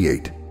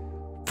radiate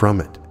from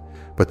it,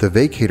 but the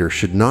vacator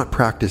should not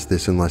practice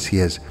this unless he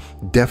has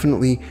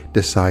definitely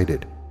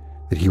decided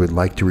that he would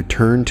like to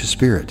return to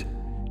spirit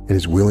and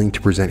is willing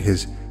to present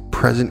his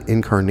present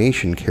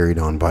incarnation carried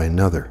on by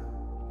another.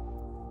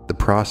 The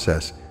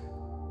process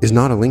is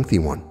not a lengthy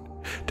one,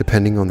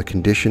 depending on the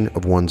condition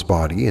of one's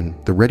body and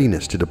the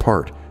readiness to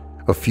depart.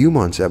 A few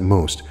months at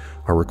most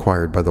are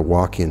required by the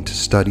walk-in to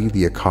study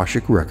the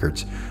Akashic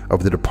records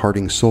of the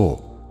departing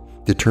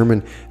soul,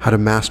 determine how to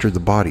master the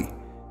body,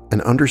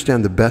 and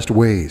understand the best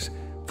ways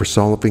for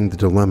solving the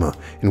dilemma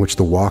in which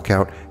the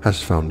walkout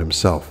has found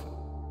himself.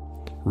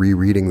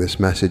 Rereading this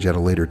message at a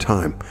later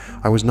time,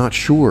 I was not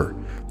sure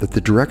that the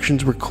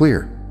directions were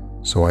clear,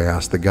 so I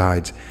asked the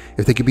guides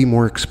if they could be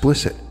more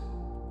explicit.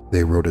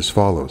 They wrote as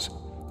follows: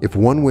 if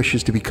one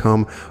wishes to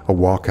become a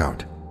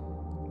walkout,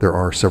 there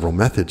are several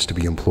methods to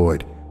be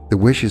employed. The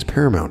wish is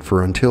paramount,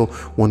 for until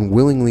one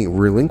willingly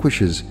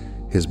relinquishes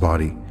his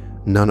body,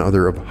 none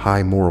other of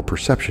high moral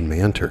perception may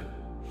enter.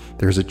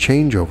 There is a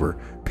changeover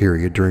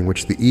period during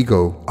which the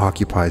ego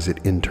occupies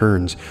it in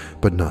turns,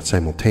 but not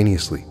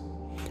simultaneously.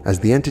 As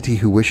the entity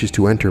who wishes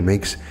to enter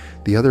makes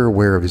the other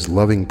aware of his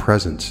loving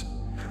presence,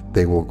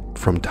 they will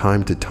from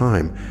time to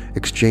time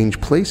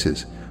exchange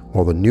places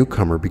while the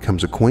newcomer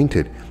becomes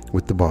acquainted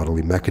with the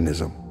bodily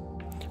mechanism.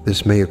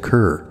 This may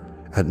occur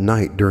at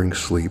night during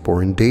sleep,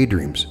 or in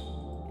daydreams,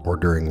 or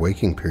during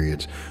waking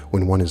periods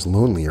when one is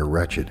lonely or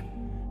wretched.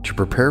 To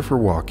prepare for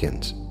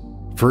walk-ins,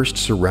 first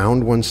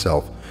surround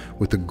oneself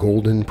with a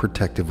golden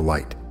protective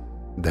light.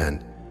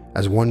 Then,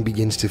 as one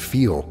begins to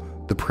feel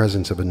the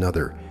presence of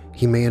another,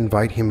 he may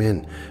invite him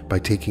in by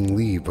taking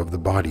leave of the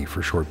body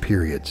for short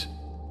periods.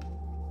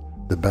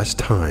 The best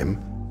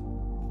time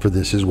for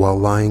this is while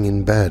lying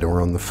in bed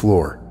or on the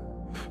floor,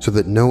 so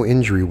that no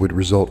injury would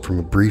result from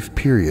a brief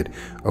period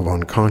of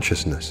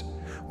unconsciousness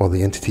while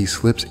the entity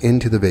slips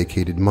into the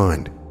vacated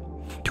mind.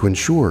 To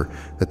ensure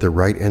that the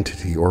right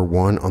entity, or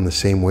one on the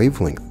same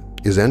wavelength,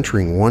 is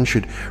entering, one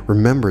should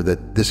remember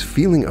that this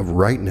feeling of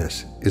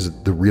rightness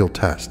is the real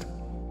test.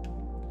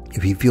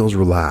 If he feels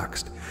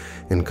relaxed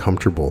and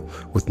comfortable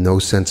with no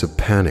sense of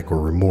panic or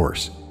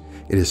remorse,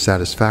 it is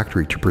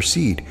satisfactory to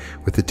proceed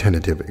with the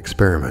tentative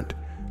experiment.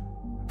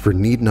 For it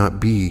need not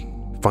be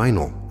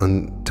final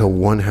until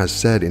one has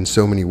said in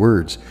so many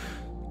words,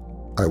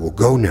 "I will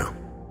go now,"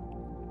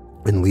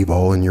 and leave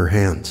all in your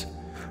hands.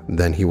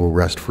 Then he will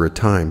rest for a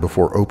time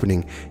before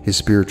opening his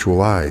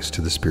spiritual eyes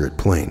to the spirit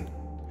plane.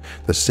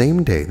 The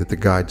same day that the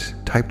guides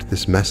typed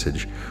this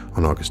message,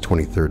 on August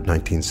 23,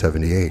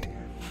 1978,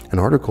 an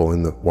article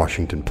in the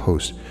Washington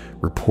Post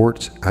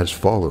reports as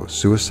follows: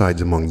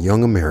 suicides among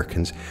young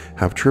Americans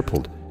have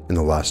tripled in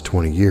the last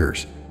 20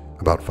 years.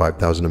 About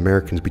 5,000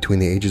 Americans between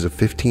the ages of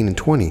 15 and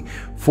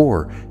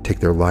 24 take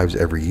their lives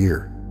every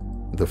year.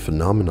 The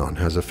phenomenon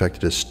has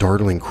affected a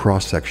startling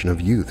cross-section of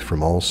youth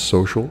from all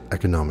social,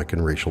 economic,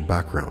 and racial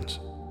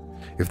backgrounds.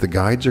 If the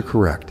guides are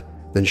correct,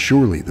 then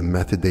surely the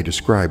method they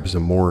describe is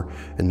a more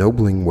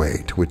ennobling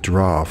way to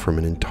withdraw from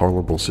an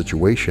intolerable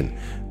situation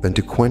than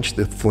to quench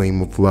the flame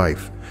of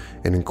life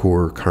and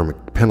incur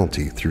karmic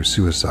penalty through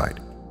suicide.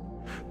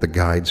 The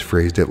guides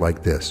phrased it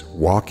like this: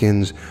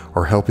 walk-ins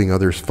are helping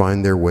others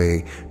find their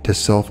way to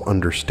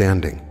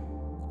self-understanding,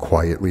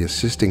 quietly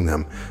assisting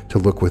them to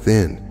look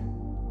within,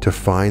 to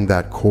find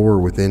that core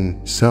within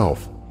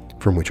self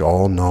from which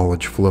all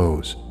knowledge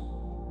flows.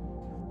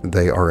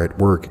 They are at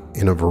work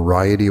in a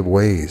variety of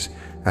ways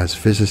as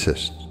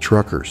physicists,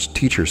 truckers,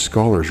 teachers,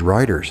 scholars,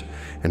 writers,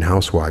 and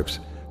housewives,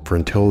 for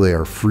until they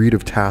are freed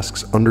of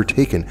tasks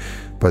undertaken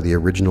by the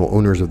original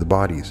owners of the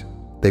bodies,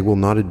 they will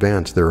not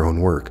advance their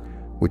own work,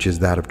 which is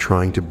that of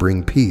trying to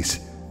bring peace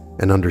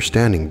and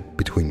understanding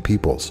between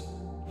peoples.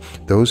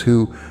 Those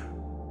who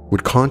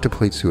would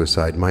contemplate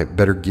suicide might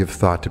better give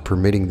thought to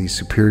permitting these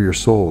superior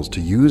souls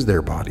to use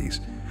their bodies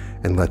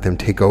and let them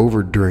take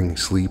over during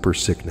sleep or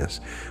sickness,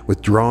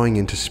 withdrawing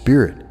into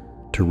spirit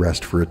to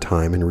rest for a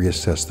time and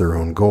reassess their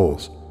own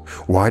goals.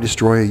 Why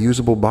destroy a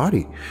usable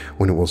body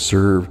when it will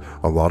serve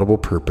a laudable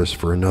purpose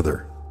for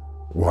another?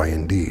 Why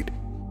indeed?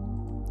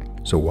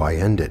 So why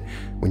end it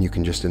when you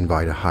can just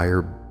invite a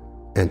higher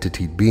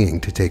entity being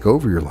to take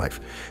over your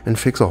life and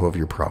fix all of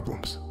your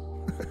problems?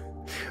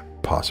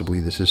 Possibly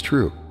this is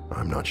true.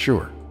 I'm not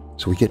sure.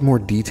 So we get more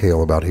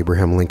detail about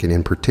Abraham Lincoln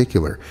in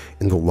particular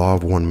in the Law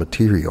of One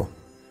material.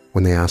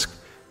 When they ask,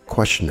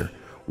 questioner,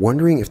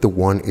 wondering if the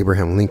one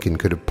Abraham Lincoln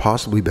could have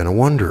possibly been a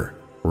wanderer,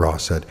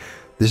 Ross said,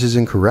 "This is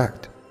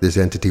incorrect. This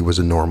entity was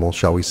a normal,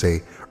 shall we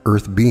say,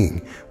 earth being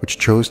which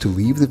chose to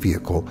leave the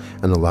vehicle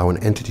and allow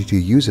an entity to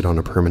use it on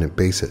a permanent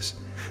basis.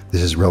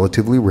 This is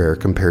relatively rare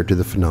compared to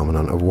the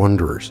phenomenon of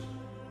wanderers.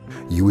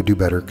 You would do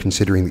better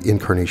considering the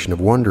incarnation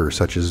of wanderers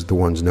such as the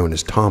ones known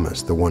as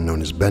Thomas, the one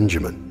known as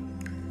Benjamin.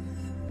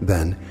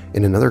 Then,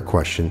 in another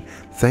question,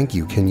 thank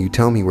you, can you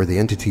tell me where the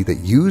entity that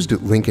used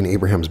Lincoln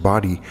Abraham's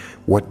body,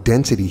 what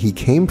density he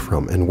came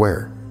from and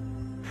where?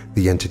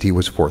 The entity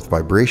was fourth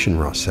vibration,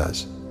 Ross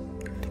says.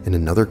 In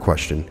another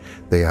question,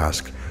 they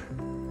ask,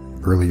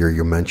 earlier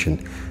you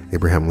mentioned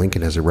Abraham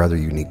Lincoln as a rather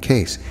unique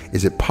case.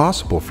 Is it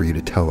possible for you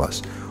to tell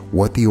us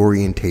what the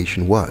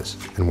orientation was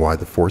and why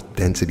the fourth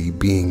density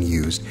being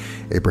used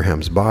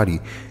Abraham's body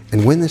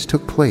and when this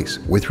took place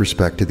with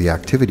respect to the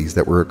activities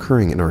that were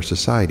occurring in our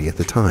society at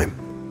the time?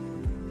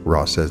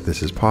 Ross says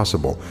this is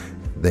possible.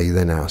 They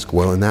then ask,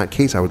 well, in that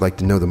case, I would like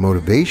to know the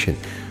motivation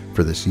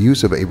for this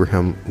use of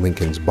Abraham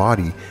Lincoln's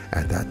body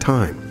at that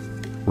time.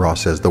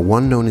 Ross says the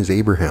one known as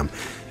Abraham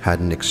had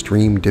an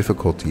extreme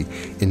difficulty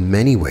in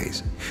many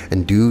ways,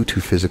 and due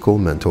to physical,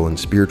 mental, and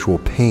spiritual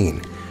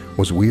pain,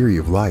 was weary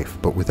of life,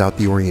 but without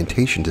the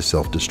orientation to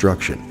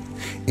self-destruction.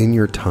 In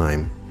your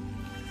time,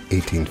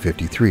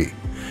 1853,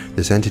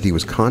 this entity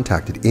was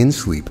contacted in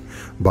sleep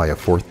by a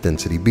fourth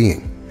density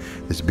being.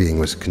 This being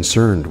was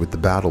concerned with the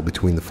battle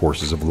between the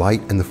forces of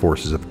light and the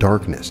forces of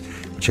darkness,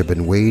 which have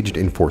been waged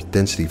in fourth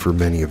density for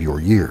many of your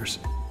years.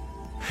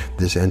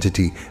 This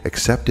entity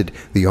accepted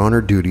the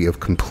honor duty of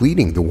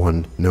completing the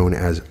one known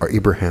as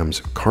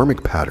Abraham's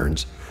karmic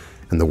patterns,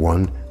 and the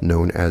one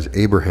known as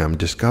Abraham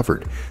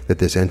discovered that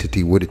this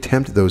entity would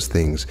attempt those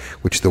things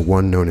which the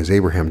one known as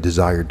Abraham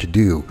desired to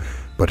do,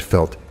 but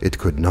felt it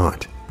could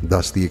not.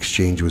 Thus the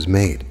exchange was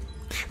made.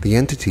 The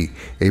entity,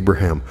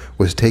 Abraham,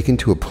 was taken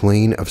to a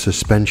plane of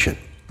suspension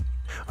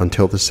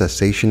until the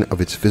cessation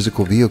of its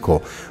physical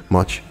vehicle,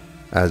 much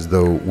as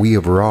though we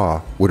of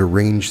Ra would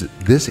arrange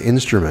this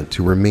instrument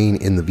to remain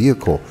in the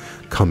vehicle,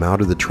 come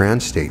out of the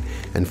trance state,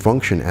 and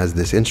function as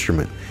this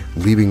instrument,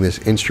 leaving this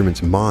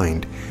instrument's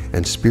mind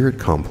and spirit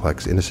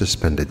complex in a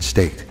suspended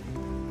state.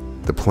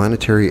 The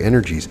planetary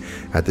energies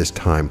at this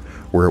time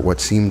were at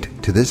what seemed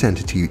to this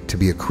entity to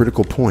be a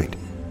critical point,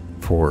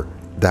 for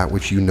that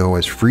which you know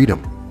as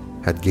freedom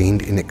had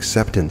gained in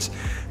acceptance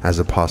as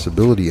a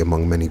possibility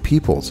among many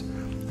peoples.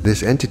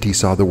 This entity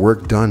saw the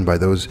work done by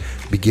those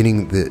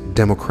beginning the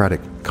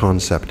democratic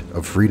concept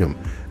of freedom,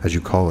 as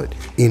you call it,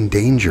 in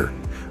danger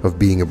of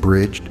being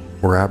abridged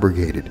or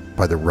abrogated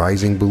by the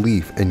rising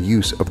belief and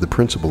use of the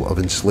principle of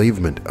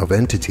enslavement of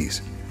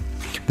entities.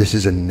 This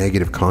is a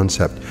negative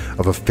concept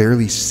of a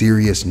fairly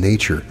serious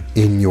nature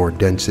in your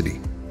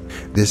density.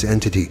 This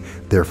entity,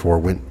 therefore,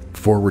 went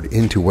forward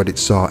into what it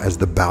saw as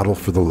the battle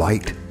for the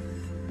light,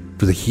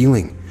 for the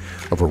healing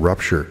of a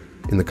rupture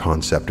in the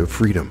concept of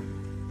freedom.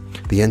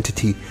 The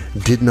entity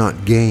did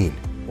not gain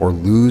or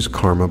lose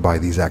karma by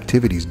these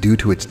activities due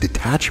to its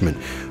detachment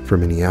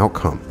from any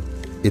outcome.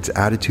 Its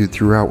attitude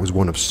throughout was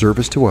one of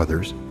service to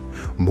others,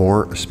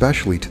 more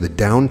especially to the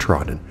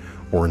downtrodden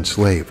or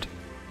enslaved.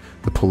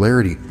 The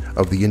polarity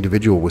of the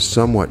individual was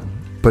somewhat,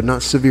 but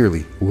not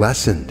severely,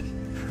 lessened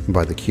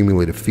by the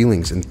cumulative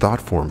feelings and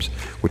thought forms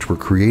which were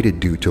created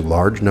due to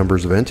large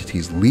numbers of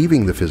entities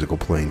leaving the physical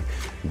plane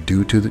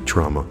due to the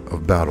trauma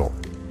of battle.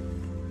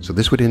 So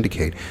this would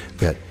indicate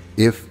that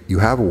if you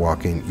have a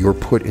walk-in, you're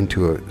put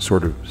into a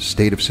sort of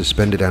state of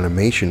suspended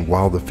animation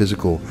while the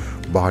physical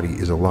body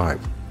is alive.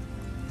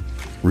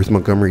 Ruth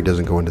Montgomery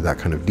doesn't go into that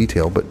kind of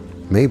detail, but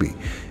maybe.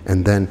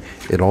 And then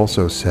it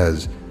also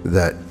says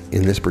that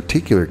in this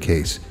particular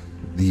case,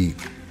 the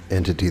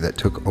entity that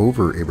took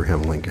over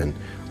Abraham Lincoln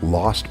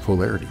lost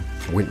polarity,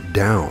 went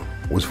down,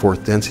 was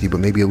fourth density, but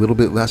maybe a little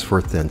bit less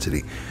fourth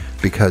density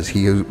because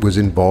he was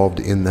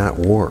involved in that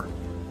war.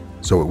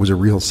 So it was a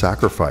real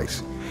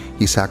sacrifice.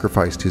 He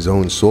sacrificed his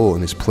own soul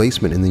and his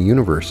placement in the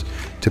universe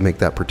to make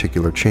that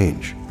particular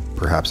change.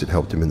 Perhaps it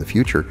helped him in the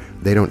future.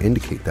 They don't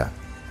indicate that.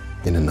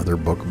 In another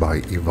book by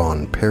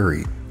Yvonne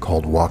Perry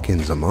called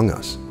Walk-ins Among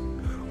Us,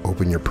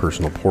 Open Your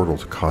Personal Portal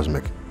to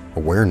Cosmic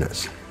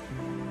Awareness,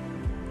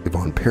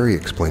 Yvonne Perry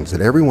explains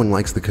that everyone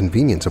likes the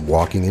convenience of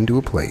walking into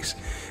a place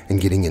and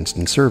getting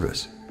instant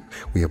service.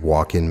 We have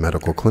walk-in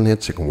medical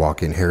clinics and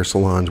walk-in hair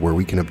salons where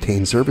we can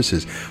obtain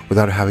services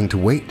without having to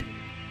wait.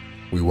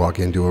 We walk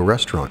into a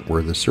restaurant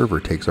where the server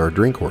takes our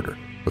drink order.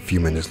 A few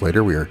minutes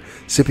later, we are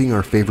sipping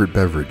our favorite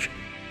beverage,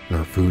 and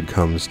our food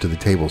comes to the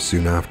table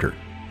soon after.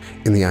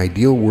 In the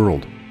ideal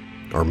world,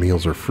 our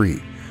meals are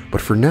free.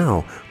 But for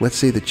now, let's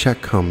say the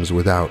check comes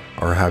without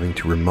our having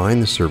to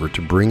remind the server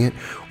to bring it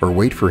or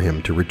wait for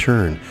him to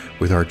return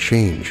with our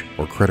change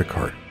or credit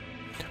card.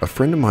 A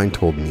friend of mine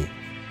told me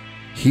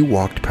he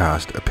walked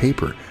past a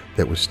paper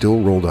that was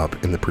still rolled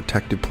up in the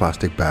protective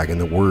plastic bag and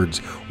the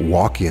words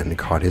 "walk-in"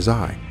 caught his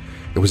eye.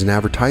 It was an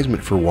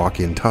advertisement for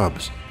walk-in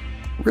tubs.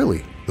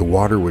 Really, the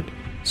water would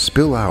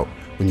spill out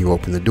when you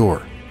open the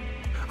door.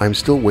 I'm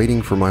still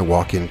waiting for my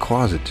walk-in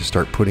closet to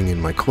start putting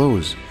in my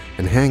clothes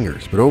and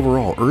hangers, but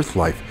overall, Earth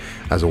life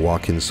as a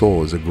walk-in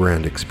soul is a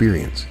grand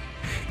experience.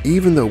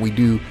 Even though we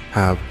do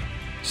have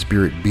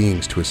spirit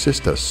beings to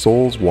assist us,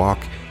 souls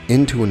walk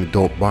into an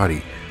adult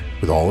body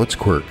with all its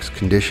quirks,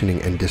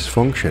 conditioning, and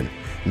dysfunction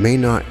may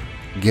not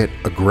get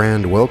a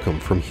grand welcome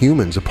from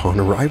humans upon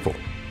arrival.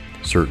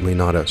 Certainly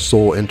not a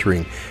soul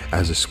entering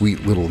as a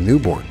sweet little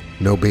newborn.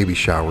 No baby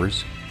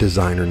showers,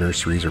 designer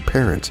nurseries, or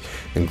parents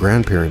and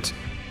grandparents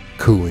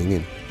cooing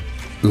and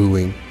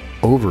oohing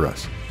over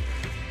us.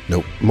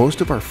 No,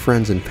 most of our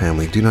friends and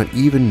family do not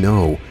even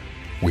know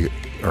we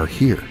are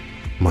here,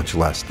 much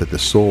less that the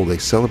soul they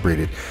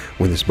celebrated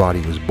when this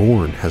body was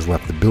born has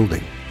left the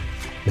building.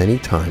 Many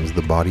times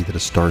the body that a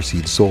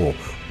starseed soul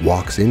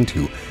walks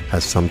into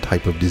has some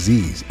type of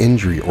disease,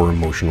 injury, or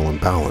emotional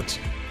imbalance.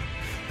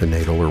 The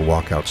natal or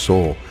walkout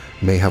soul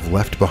may have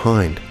left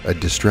behind a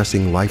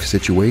distressing life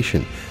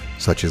situation,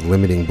 such as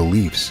limiting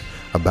beliefs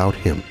about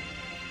him,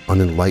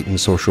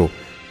 unenlightened social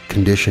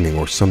conditioning,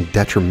 or some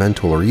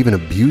detrimental or even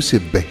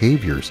abusive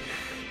behaviors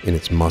in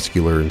its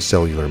muscular and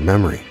cellular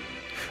memory.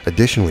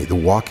 Additionally, the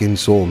walk-in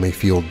soul may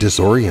feel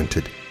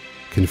disoriented,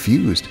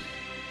 confused,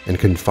 and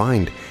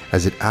confined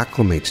as it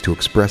acclimates to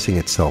expressing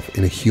itself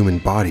in a human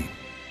body.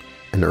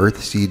 An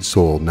earthseed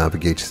soul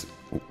navigates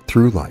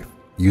through life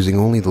using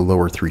only the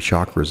lower 3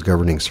 chakras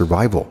governing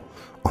survival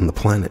on the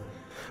planet.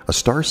 A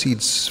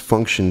starseed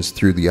functions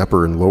through the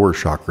upper and lower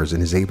chakras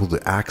and is able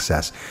to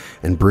access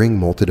and bring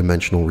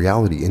multidimensional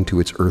reality into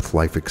its earth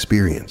life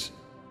experience.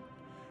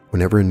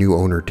 Whenever a new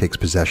owner takes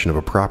possession of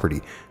a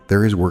property,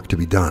 there is work to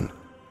be done.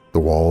 The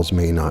walls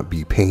may not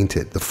be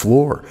painted, the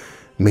floor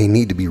may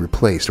need to be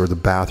replaced, or the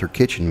bath or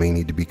kitchen may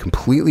need to be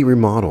completely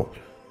remodeled.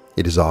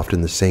 It is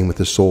often the same with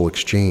the soul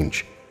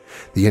exchange.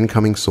 The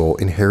incoming soul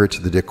inherits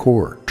the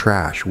decor,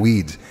 trash,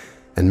 weeds,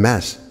 and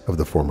mess of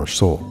the former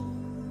soul.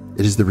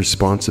 It is the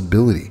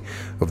responsibility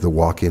of the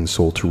walk-in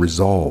soul to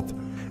resolve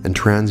and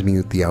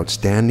transmute the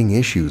outstanding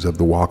issues of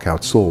the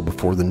walkout soul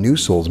before the new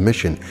soul's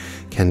mission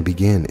can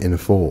begin in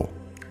full.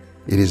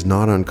 It is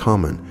not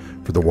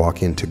uncommon for the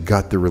walk-in to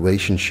gut the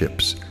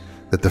relationships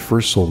that the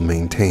first soul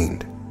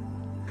maintained.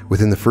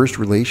 Within the first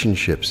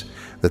relationships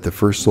that the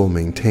first soul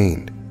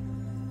maintained,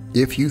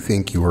 if you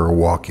think you are a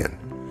walk-in,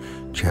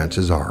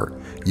 chances are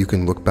you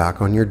can look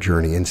back on your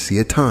journey and see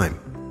a time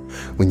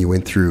when you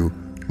went through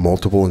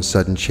multiple and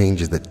sudden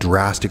changes that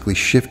drastically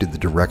shifted the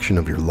direction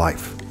of your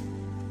life.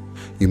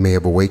 You may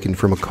have awakened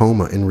from a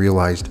coma and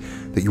realized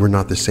that you were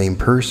not the same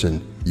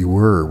person you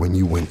were when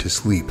you went to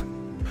sleep.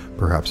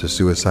 Perhaps a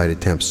suicide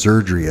attempt,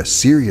 surgery, a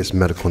serious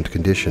medical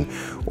condition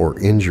or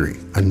injury,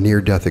 a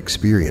near-death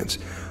experience,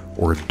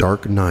 or a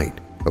dark night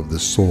of the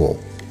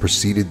soul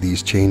preceded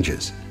these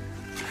changes.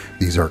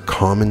 These are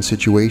common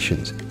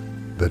situations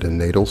that a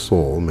natal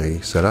soul may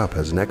set up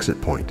as an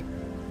exit point.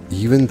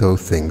 Even though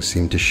things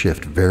seem to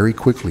shift very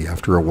quickly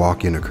after a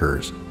walk-in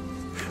occurs,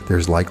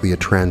 there's likely a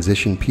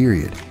transition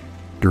period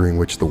during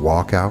which the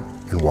walkout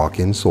and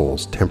walk-in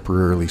souls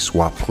temporarily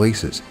swap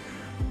places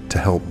to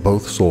help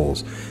both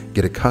souls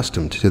get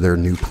accustomed to their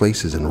new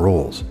places and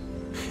roles.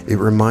 It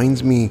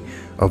reminds me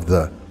of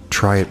the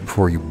try it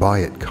before you buy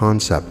it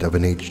concept of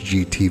an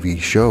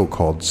HGTV show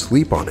called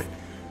Sleep on It,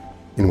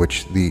 in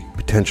which the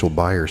potential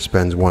buyer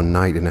spends one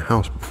night in a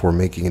house before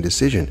making a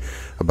decision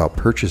about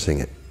purchasing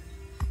it.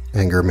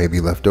 Anger may be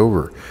left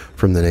over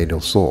from the natal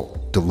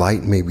soul.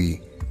 Delight may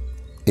be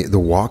the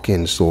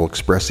walk-in soul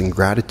expressing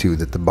gratitude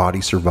that the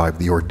body survived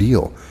the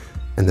ordeal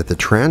and that the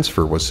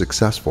transfer was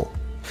successful.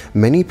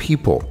 Many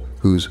people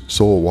whose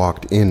soul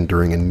walked in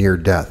during a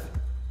near-death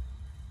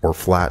or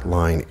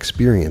flat-line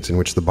experience in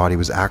which the body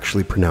was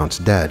actually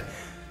pronounced dead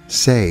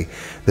say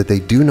that they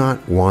do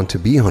not want to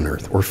be on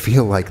Earth or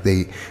feel like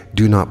they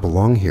do not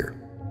belong here.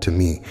 To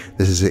me,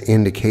 this is an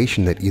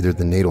indication that either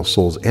the natal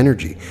soul's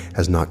energy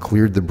has not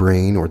cleared the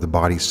brain or the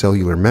body's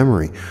cellular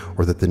memory,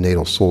 or that the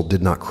natal soul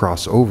did not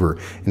cross over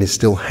and is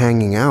still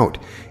hanging out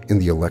in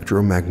the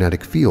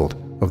electromagnetic field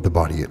of the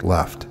body it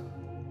left.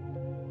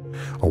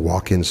 A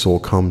walk-in soul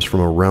comes from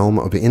a realm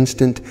of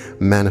instant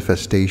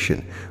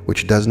manifestation,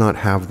 which does not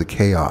have the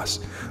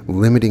chaos,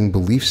 limiting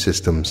belief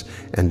systems,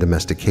 and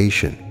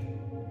domestication,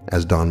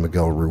 as Don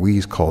Miguel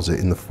Ruiz calls it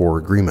in the 4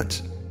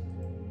 agreements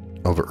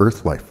of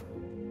Earth life.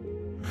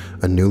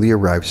 A newly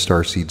arrived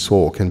starseed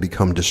soul can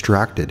become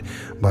distracted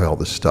by all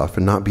this stuff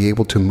and not be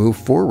able to move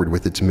forward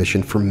with its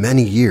mission for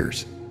many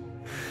years.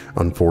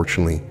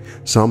 Unfortunately,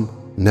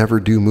 some never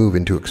do move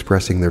into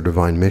expressing their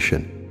divine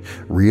mission.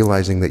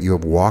 Realizing that you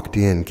have walked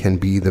in can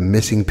be the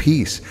missing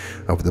piece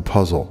of the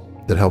puzzle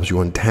that helps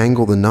you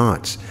untangle the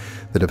knots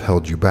that have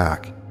held you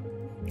back.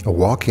 A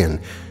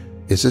walk-in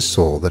is a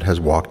soul that has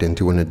walked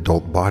into an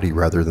adult body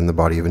rather than the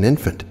body of an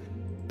infant.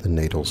 The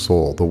natal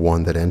soul, the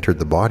one that entered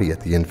the body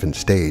at the infant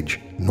stage,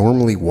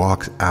 normally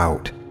walks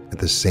out at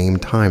the same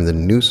time the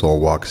new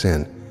soul walks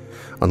in,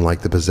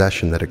 unlike the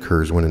possession that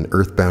occurs when an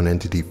earthbound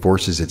entity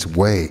forces its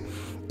way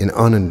in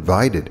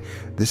uninvited.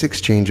 This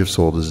exchange of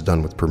souls is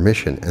done with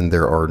permission, and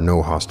there are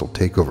no hostile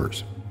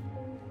takeovers.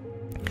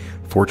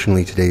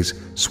 Fortunately, today's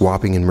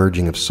swapping and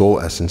merging of soul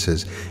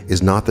essences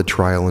is not the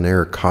trial and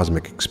error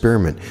cosmic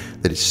experiment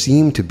that it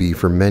seemed to be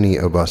for many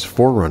of us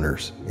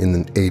forerunners in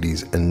the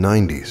 80s and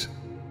 90s.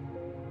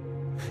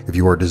 If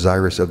you are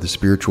desirous of the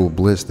spiritual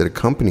bliss that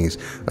accompanies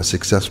a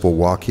successful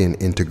walk-in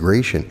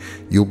integration,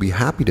 you'll be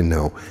happy to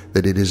know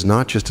that it is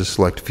not just a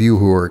select few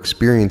who are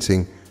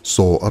experiencing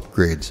soul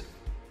upgrades.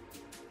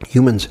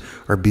 Humans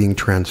are being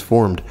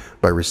transformed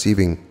by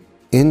receiving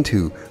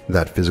into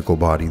that physical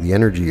body the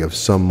energy of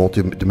some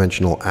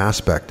multidimensional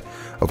aspect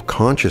of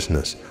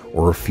consciousness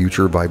or a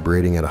future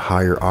vibrating at a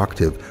higher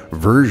octave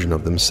version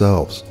of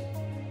themselves.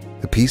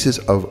 The pieces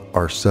of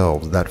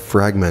ourselves that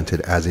fragmented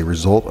as a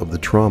result of the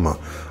trauma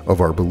of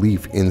our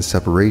belief in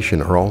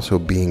separation are also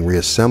being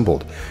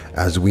reassembled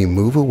as we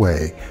move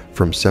away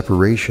from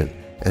separation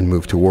and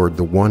move toward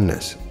the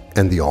oneness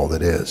and the all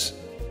that is.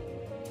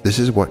 This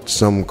is what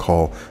some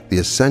call the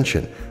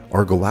ascension.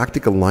 Our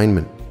galactic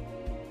alignment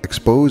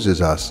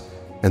exposes us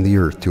and the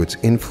Earth to its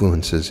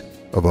influences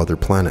of other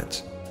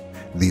planets.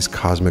 These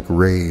cosmic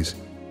rays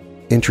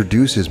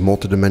introduces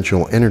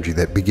multidimensional energy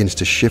that begins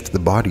to shift the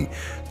body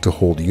to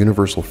hold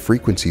universal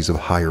frequencies of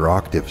higher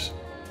octaves.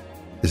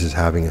 This is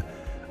having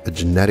a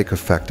genetic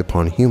effect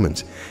upon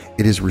humans.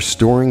 It is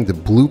restoring the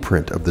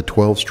blueprint of the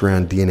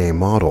 12-strand DNA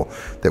model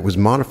that was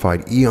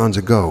modified eons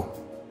ago.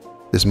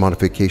 This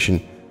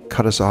modification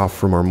cut us off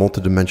from our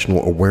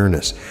multidimensional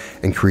awareness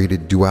and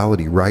created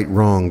duality, right,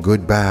 wrong,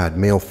 good, bad,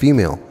 male,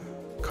 female,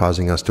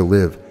 causing us to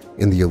live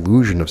in the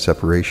illusion of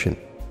separation.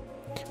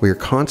 We are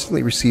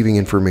constantly receiving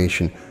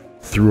information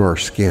through our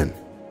skin,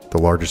 the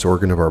largest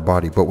organ of our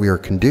body, but we are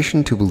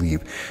conditioned to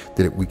believe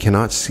that if we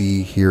cannot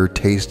see, hear,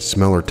 taste,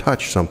 smell, or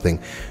touch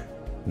something,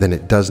 then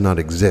it does not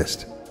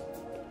exist.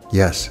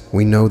 Yes,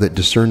 we know that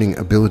discerning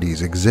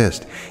abilities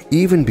exist,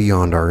 even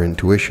beyond our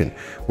intuition.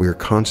 We are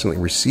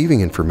constantly receiving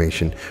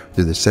information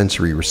through the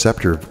sensory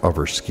receptor of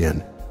our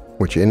skin,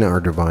 which in our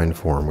divine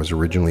form was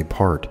originally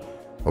part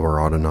of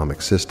our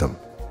autonomic system.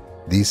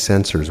 These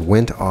sensors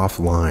went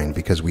offline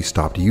because we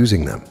stopped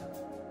using them.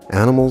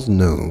 Animals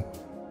know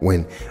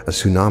when a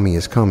tsunami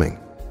is coming,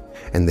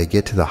 and they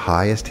get to the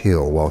highest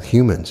hill, while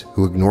humans,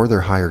 who ignore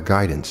their higher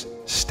guidance,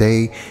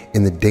 stay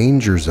in the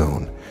danger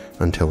zone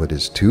until it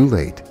is too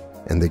late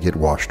and they get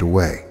washed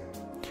away.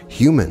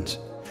 Humans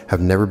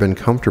have never been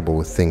comfortable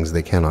with things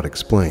they cannot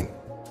explain.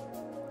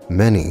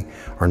 Many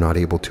are not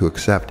able to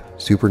accept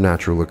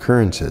supernatural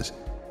occurrences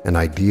and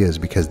ideas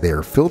because they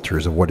are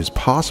filters of what is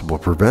possible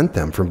to prevent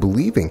them from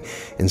believing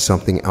in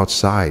something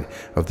outside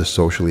of the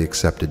socially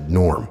accepted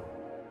norm.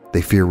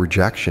 They fear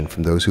rejection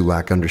from those who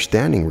lack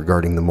understanding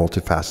regarding the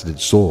multifaceted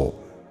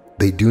soul.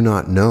 They do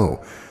not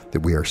know that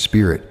we are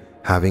spirit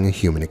having a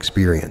human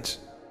experience.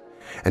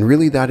 And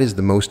really, that is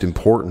the most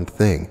important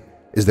thing,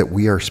 is that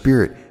we are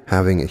spirit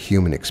having a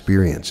human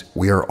experience.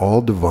 We are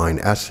all divine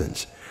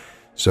essence.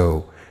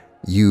 So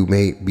you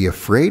may be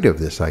afraid of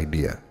this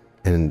idea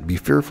and be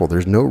fearful.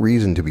 There's no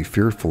reason to be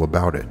fearful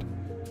about it.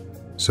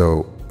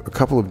 So a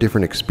couple of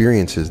different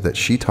experiences that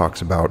she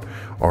talks about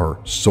are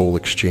soul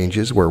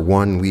exchanges, where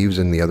one leaves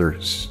and the other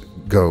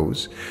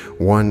goes.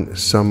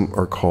 Some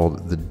are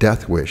called the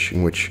death wish,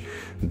 in which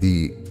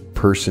the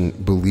person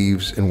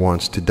believes and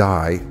wants to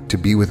die to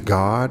be with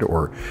God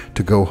or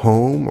to go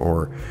home,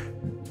 or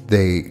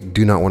they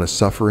do not want to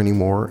suffer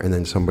anymore, and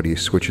then somebody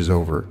switches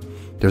over.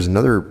 There's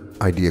another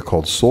idea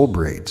called soul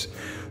braids.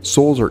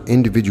 Souls are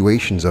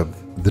individuations of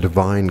the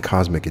divine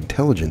cosmic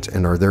intelligence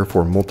and are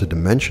therefore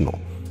multidimensional.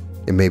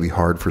 It may be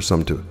hard for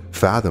some to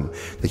fathom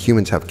that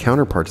humans have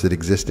counterparts that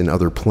exist in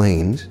other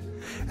planes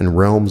and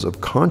realms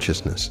of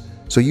consciousness.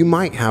 So you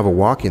might have a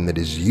walk-in that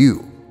is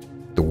you.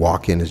 The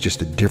walk-in is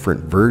just a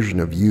different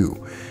version of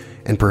you.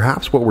 And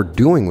perhaps what we're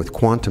doing with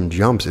quantum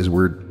jumps is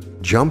we're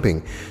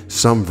jumping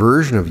some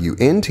version of you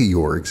into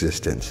your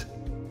existence.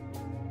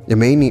 It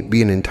may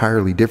be an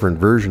entirely different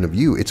version of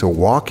you. It's a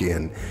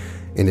walk-in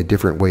a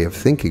different way of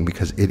thinking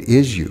because it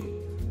is you.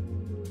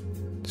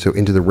 So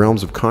into the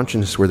realms of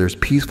consciousness where there's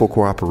peaceful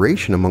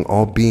cooperation among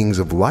all beings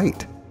of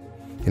light.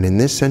 And in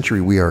this century,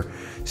 we are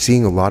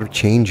seeing a lot of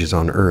changes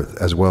on Earth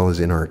as well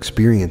as in our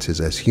experiences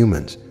as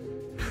humans.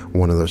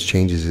 One of those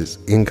changes is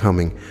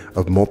incoming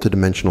of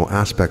multidimensional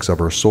aspects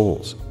of our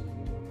souls.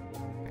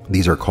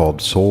 These are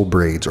called soul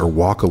braids or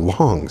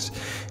walk-alongs,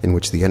 in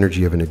which the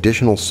energy of an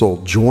additional soul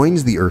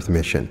joins the Earth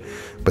mission,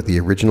 but the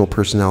original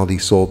personality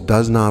soul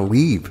does not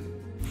leave.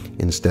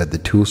 Instead, the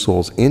two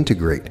souls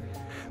integrate.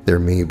 There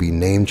may be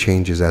name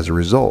changes as a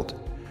result.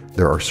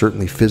 There are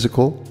certainly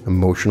physical,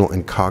 emotional,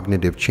 and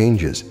cognitive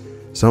changes.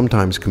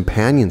 Sometimes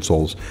companion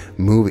souls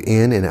move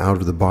in and out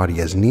of the body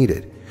as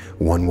needed.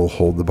 One will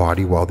hold the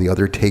body while the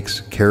other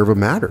takes care of a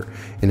matter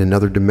in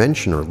another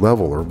dimension or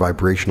level or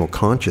vibrational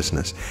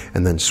consciousness,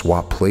 and then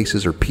swap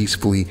places or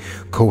peacefully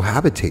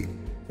cohabitate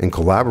and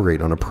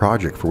collaborate on a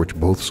project for which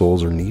both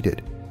souls are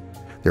needed.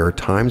 There are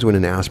times when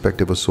an aspect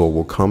of a soul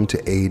will come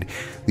to aid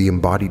the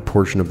embodied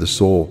portion of the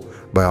soul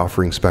by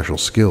offering special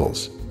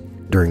skills.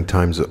 During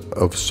times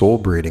of soul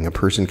braiding, a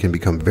person can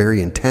become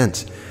very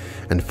intense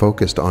and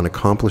focused on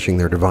accomplishing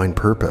their divine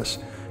purpose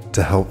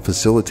to help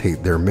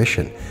facilitate their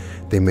mission.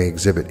 They may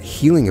exhibit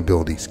healing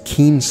abilities,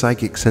 keen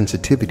psychic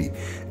sensitivity,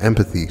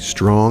 empathy,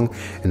 strong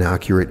and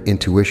accurate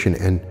intuition,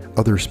 and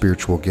other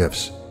spiritual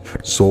gifts.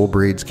 Soul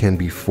braids can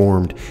be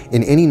formed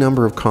in any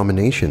number of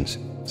combinations.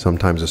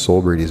 Sometimes a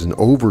soul braid is an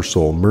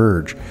oversoul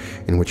merge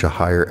in which a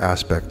higher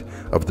aspect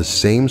of the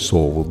same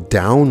soul will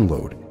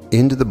download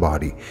into the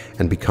body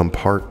and become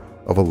part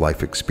of a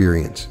life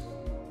experience,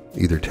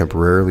 either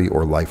temporarily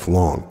or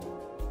lifelong.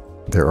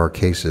 There are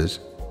cases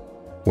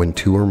when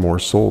two or more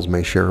souls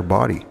may share a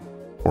body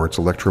or its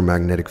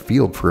electromagnetic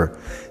field for a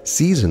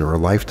season or a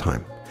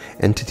lifetime.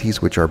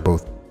 Entities which are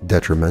both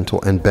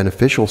detrimental and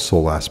beneficial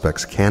soul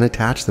aspects can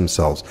attach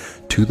themselves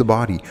to the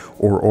body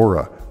or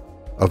aura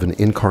of an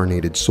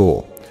incarnated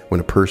soul. When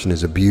a person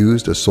is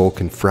abused, a soul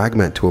can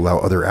fragment to allow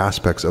other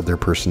aspects of their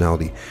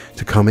personality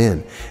to come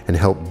in and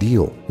help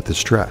deal with the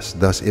stress.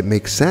 Thus, it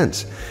makes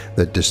sense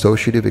that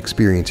dissociative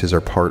experiences are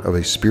part of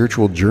a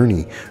spiritual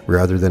journey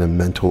rather than a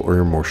mental or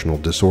emotional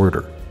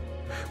disorder.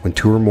 When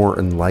two or more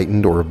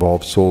enlightened or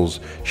evolved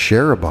souls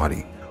share a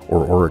body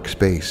or auric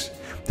space,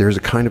 there is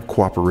a kind of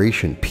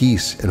cooperation,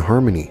 peace, and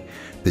harmony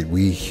that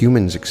we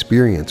humans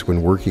experience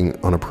when working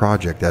on a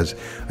project as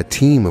a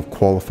team of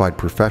qualified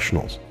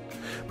professionals.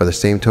 By the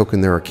same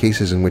token, there are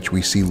cases in which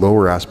we see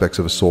lower aspects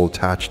of a soul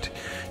attached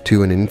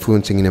to and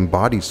influencing an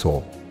embodied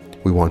soul.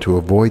 We want to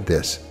avoid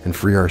this and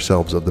free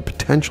ourselves of the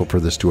potential for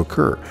this to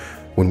occur.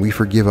 When we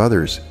forgive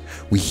others,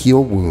 we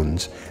heal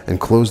wounds and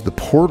close the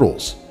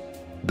portals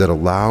that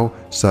allow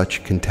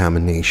such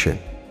contamination.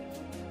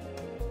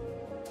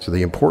 So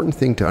the important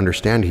thing to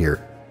understand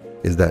here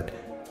is that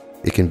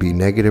it can be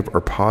negative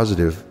or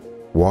positive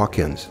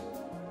walk-ins.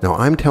 Now,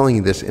 I'm telling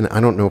you this, and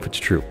I don't know if it's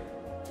true.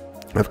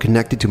 I've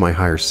connected to my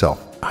higher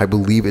self. I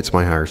believe it's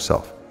my higher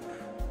self.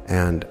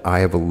 And I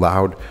have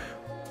allowed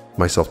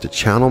myself to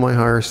channel my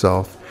higher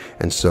self.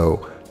 And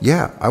so,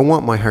 yeah, I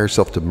want my higher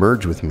self to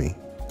merge with me.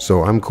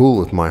 So I'm cool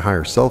with my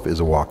higher self is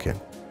a walk-in.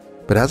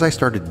 But as I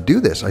started to do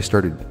this, I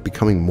started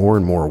becoming more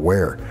and more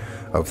aware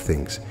of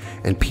things.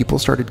 And people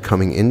started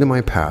coming into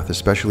my path,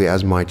 especially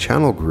as my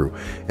channel grew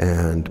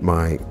and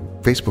my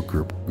Facebook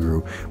group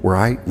grew, where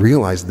I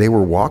realized they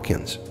were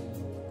walk-ins.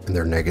 And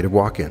they're negative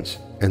walk-ins.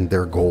 And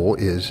their goal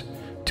is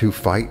to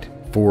fight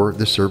for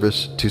the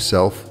service to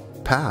self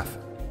path.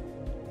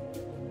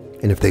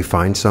 And if they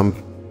find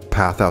some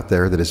path out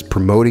there that is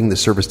promoting the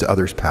service to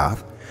others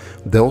path,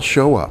 they'll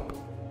show up.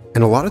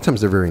 And a lot of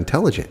times they're very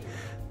intelligent.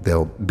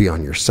 They'll be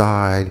on your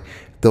side.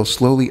 They'll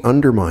slowly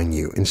undermine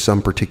you in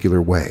some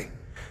particular way,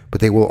 but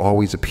they will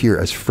always appear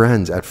as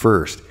friends at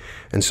first.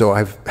 And so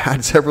I've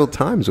had several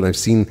times when I've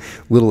seen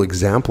little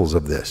examples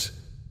of this.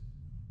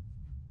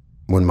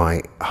 When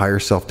my higher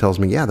self tells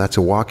me, yeah, that's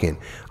a walk-in,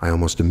 I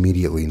almost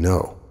immediately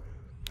know.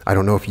 I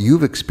don't know if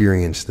you've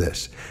experienced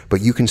this,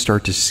 but you can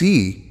start to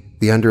see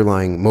the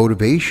underlying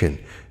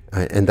motivation,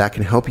 and that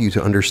can help you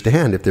to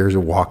understand if there's a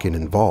walk-in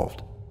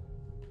involved.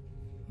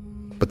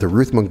 But the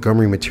Ruth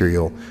Montgomery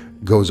material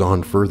goes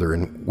on further,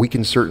 and we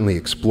can certainly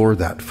explore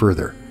that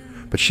further.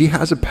 But she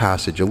has a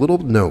passage, a little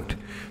note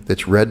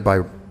that's read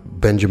by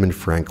Benjamin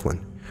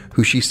Franklin,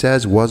 who she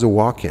says was a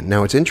walk-in.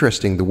 Now, it's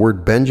interesting, the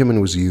word Benjamin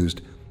was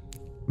used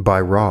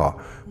by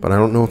Ra, but I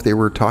don't know if they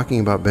were talking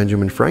about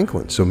Benjamin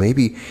Franklin. So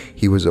maybe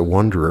he was a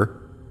wanderer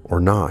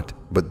or not.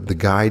 But the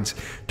guides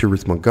to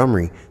Ruth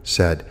Montgomery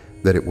said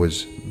that it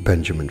was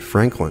Benjamin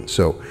Franklin.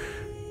 So,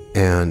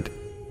 and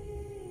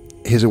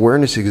his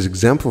awareness is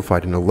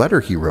exemplified in a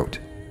letter he wrote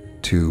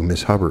to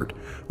Miss Hubbard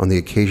on the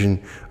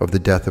occasion of the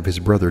death of his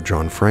brother,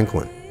 John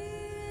Franklin.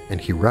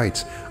 And he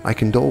writes, "I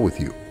condole with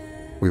you.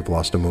 We've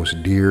lost a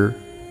most dear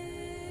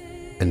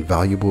and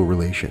valuable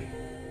relation.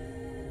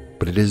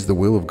 But it is the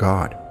will of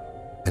God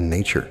and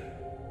nature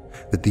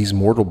that these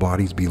mortal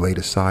bodies be laid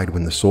aside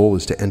when the soul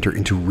is to enter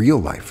into real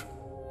life.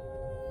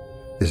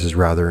 This is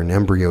rather an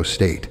embryo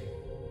state,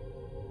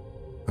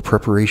 a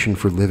preparation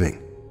for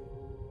living.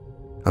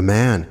 A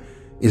man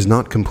is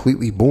not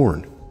completely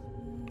born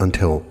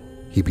until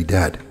he be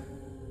dead.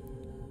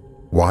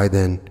 Why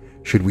then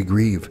should we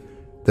grieve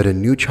that a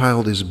new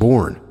child is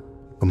born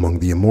among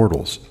the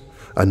immortals,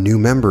 a new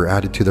member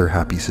added to their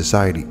happy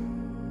society?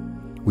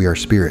 We are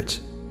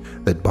spirits,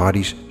 that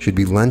bodies should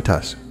be lent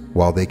us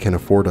while they can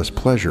afford us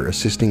pleasure,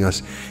 assisting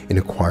us in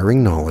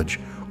acquiring knowledge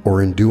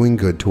or in doing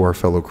good to our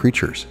fellow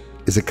creatures,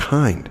 is a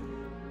kind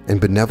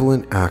and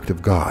benevolent act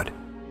of God.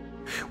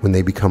 When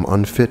they become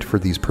unfit for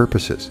these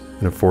purposes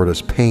and afford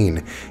us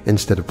pain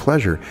instead of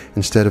pleasure,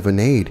 instead of an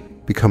aid,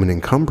 become an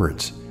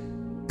encumbrance,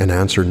 and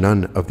answer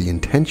none of the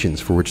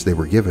intentions for which they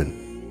were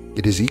given,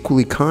 it is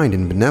equally kind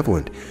and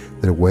benevolent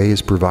that a way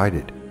is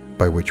provided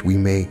by which we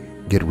may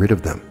get rid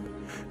of them.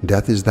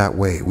 Death is that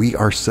way. We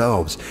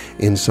ourselves,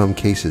 in some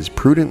cases,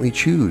 prudently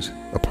choose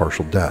a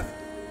partial death.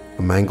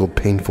 A mangled,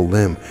 painful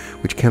limb,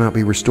 which cannot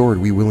be restored,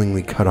 we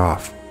willingly cut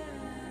off.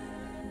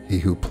 He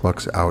who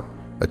plucks out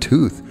a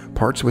tooth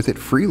parts with it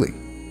freely,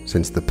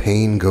 since the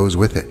pain goes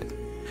with it.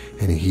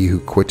 And he who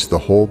quits the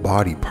whole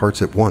body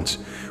parts at once,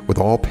 with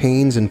all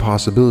pains and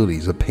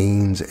possibilities of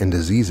pains and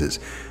diseases,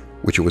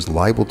 which it was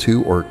liable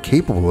to or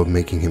capable of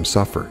making him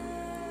suffer.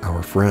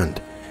 Our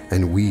friend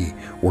and we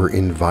were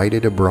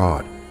invited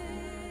abroad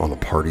on a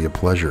party of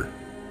pleasure,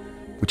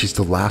 which is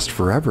to last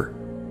forever.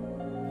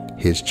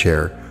 His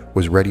chair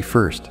was ready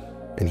first,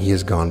 and He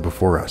has gone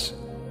before us.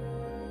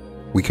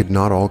 We could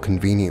not all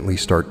conveniently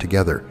start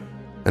together,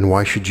 and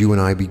why should you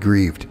and I be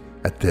grieved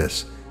at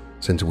this,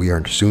 since we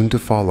are soon to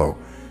follow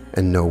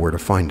and know where to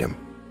find Him?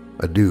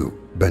 Adieu,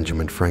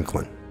 Benjamin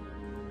Franklin.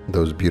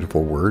 Those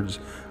beautiful words,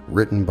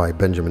 written by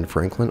Benjamin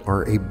Franklin,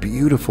 are a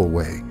beautiful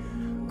way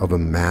of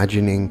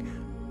imagining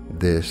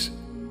this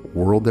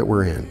world that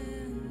we're in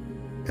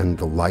and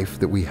the life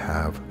that we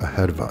have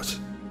ahead of us.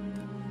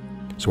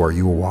 So are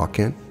you a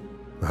walk-in?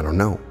 I don't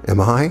know.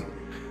 Am I?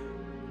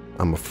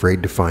 I'm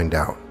afraid to find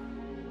out.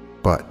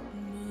 But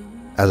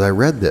as I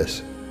read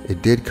this,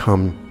 it did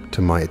come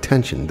to my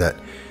attention that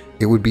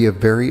it would be a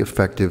very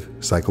effective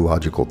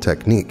psychological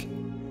technique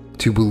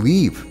to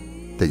believe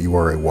that you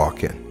are a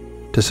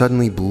walk-in, to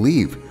suddenly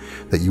believe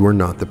that you are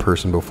not the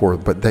person before,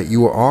 but that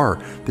you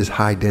are this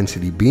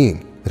high-density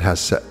being that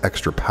has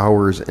extra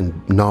powers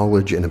and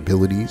knowledge and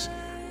abilities.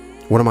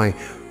 One of my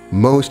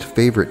most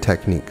favorite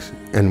techniques,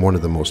 and one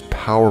of the most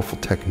powerful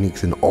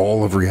techniques in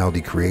all of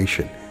reality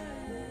creation,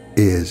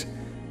 is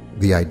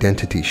the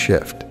identity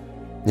shift.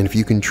 And if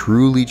you can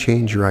truly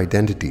change your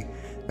identity,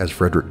 as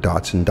Frederick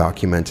Dodson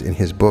documents in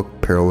his book,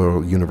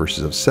 Parallel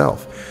Universes of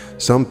Self,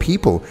 some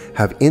people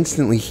have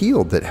instantly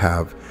healed that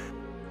have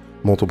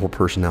multiple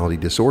personality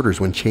disorders.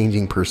 When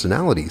changing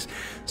personalities,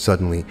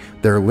 suddenly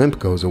their limp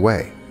goes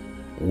away.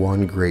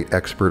 One great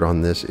expert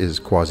on this is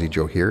Quasi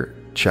Johir.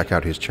 Check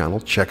out his channel.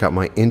 Check out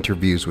my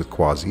interviews with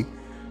Quasi,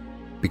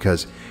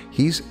 because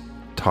he's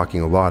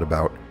talking a lot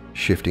about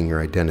shifting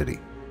your identity.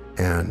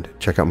 And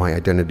check out my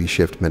identity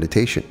shift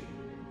meditation.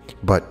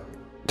 But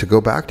to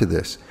go back to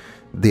this,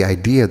 the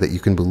idea that you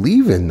can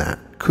believe in that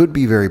could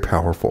be very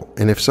powerful.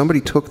 And if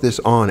somebody took this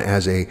on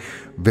as a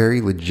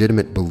very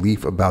legitimate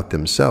belief about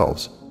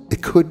themselves,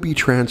 it could be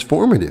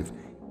transformative,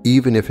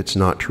 even if it's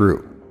not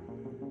true.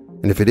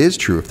 And if it is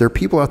true, if there are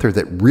people out there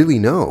that really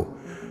know,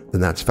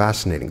 then that's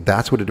fascinating.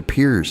 That's what it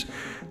appears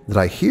that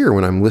I hear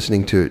when I'm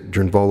listening to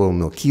Drunvalo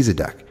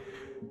Melchizedek.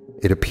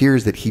 It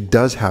appears that he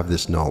does have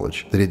this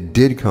knowledge, that it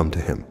did come to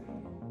him.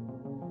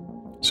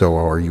 So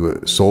are you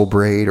a soul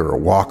braid or a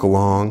walk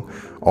along?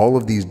 All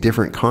of these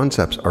different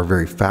concepts are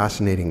very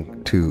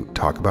fascinating to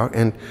talk about,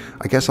 and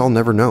I guess I'll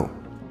never know.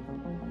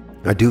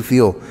 I do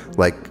feel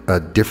like a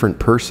different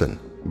person,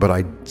 but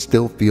I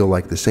still feel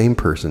like the same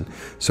person.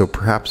 So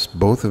perhaps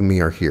both of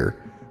me are here.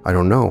 I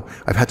don't know.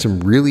 I've had some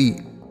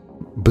really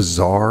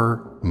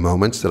bizarre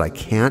moments that I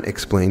can't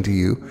explain to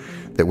you,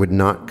 that would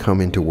not come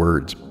into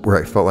words, where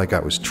I felt like I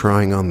was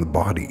trying on the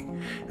body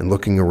and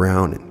looking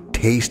around and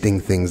tasting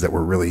things that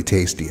were really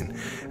tasty, and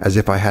as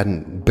if I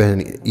hadn't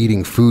been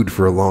eating food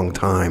for a long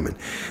time, and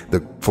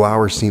the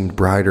flowers seemed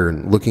brighter,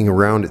 and looking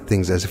around at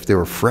things as if they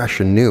were fresh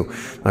and new.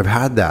 I've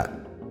had that.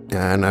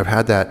 And I've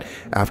had that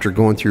after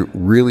going through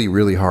really,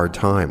 really hard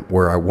time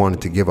where I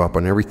wanted to give up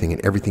on everything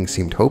and everything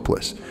seemed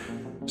hopeless.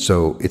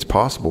 So it's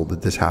possible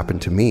that this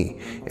happened to me.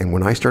 And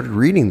when I started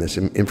reading this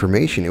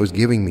information, it was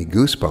giving me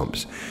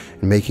goosebumps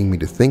and making me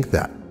to think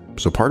that.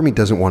 So part of me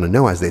doesn't want to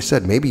know. As they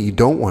said, maybe you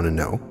don't want to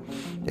know.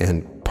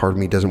 And part of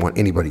me doesn't want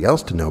anybody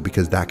else to know,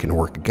 because that can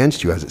work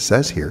against you, as it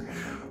says here.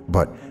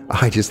 But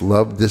I just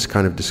love this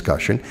kind of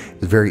discussion.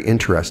 It's very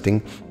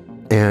interesting.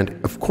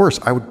 And of course,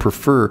 I would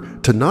prefer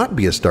to not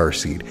be a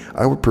starseed.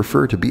 I would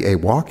prefer to be a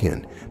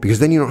walk-in, because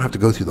then you don't have to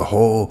go through the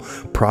whole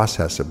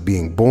process of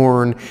being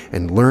born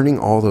and learning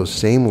all those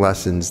same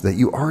lessons that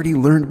you already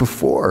learned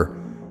before,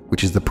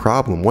 which is the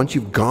problem. Once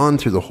you've gone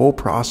through the whole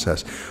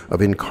process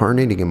of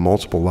incarnating in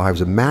multiple lives,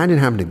 imagine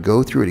having to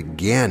go through it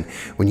again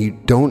when you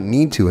don't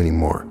need to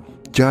anymore,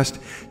 just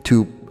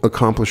to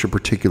accomplish a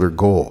particular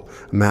goal.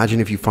 Imagine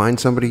if you find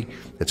somebody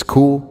that's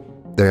cool,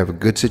 they have a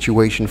good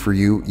situation for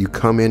you, you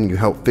come in, you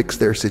help fix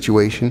their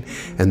situation,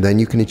 and then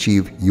you can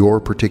achieve your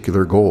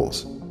particular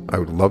goals. I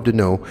would love to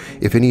know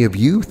if any of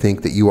you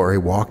think that you are a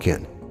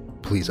walk-in.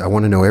 Please, I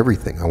want to know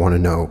everything. I want to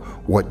know,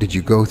 what did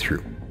you go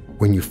through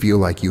when you feel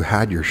like you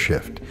had your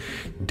shift?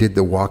 Did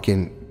the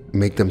walk-in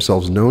make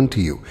themselves known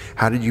to you?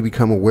 How did you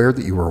become aware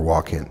that you were a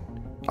walk-in?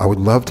 I would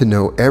love to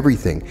know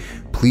everything.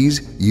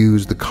 Please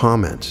use the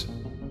comments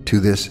to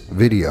this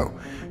video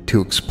to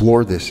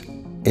explore this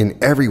in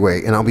every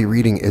way, and I'll be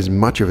reading as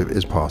much of it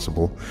as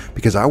possible,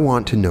 because I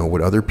want to know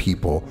what other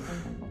people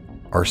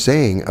are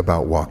saying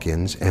about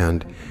walk-ins.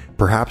 And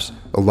perhaps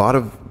a lot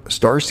of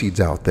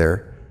starseeds out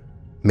there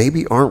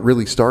maybe aren't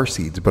really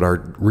starseeds, but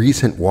are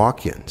recent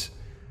walk-ins.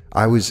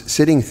 I was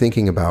sitting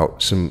thinking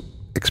about some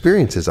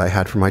experiences I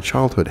had from my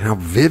childhood and how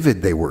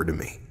vivid they were to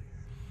me,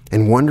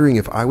 and wondering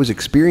if I was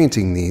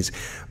experiencing these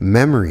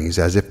memories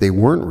as if they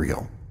weren't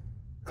real.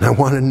 And I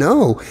want to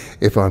know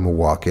if I'm a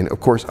walk-in.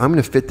 Of course, I'm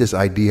going to fit this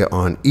idea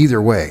on either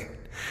way.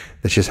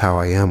 That's just how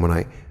I am when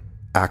I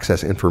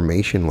access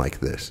information like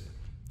this.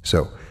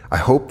 So I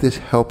hope this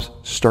helps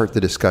start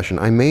the discussion.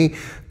 I may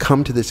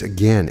come to this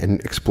again and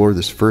explore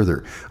this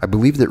further. I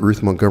believe that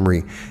Ruth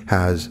Montgomery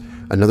has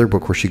another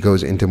book where she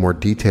goes into more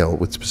detail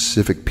with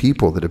specific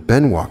people that have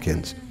been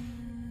walk-ins,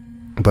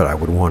 but I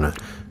would want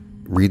to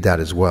read that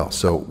as well.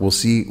 So we'll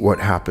see what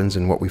happens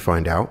and what we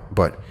find out.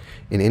 But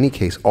In any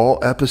case, all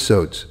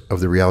episodes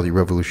of The Reality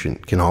Revolution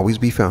can always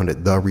be found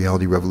at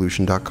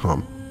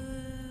therealityrevolution.com.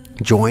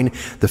 Join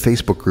the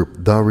Facebook group,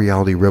 The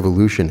Reality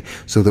Revolution,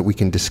 so that we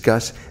can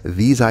discuss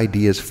these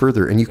ideas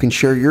further and you can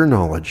share your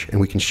knowledge and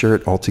we can share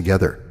it all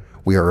together.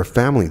 We are a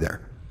family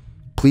there.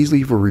 Please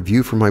leave a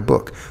review for my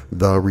book,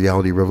 The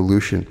Reality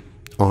Revolution,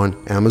 on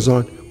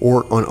Amazon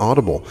or on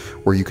Audible,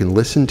 where you can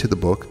listen to the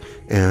book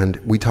and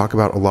we talk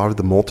about a lot of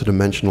the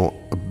multidimensional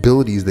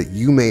abilities that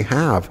you may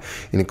have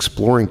in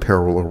exploring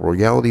parallel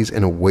realities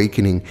and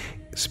awakening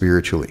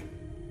spiritually.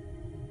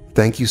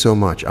 Thank you so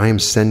much. I am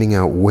sending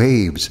out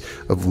waves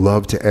of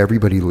love to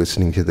everybody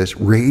listening to this,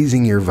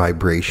 raising your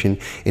vibration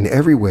in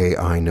every way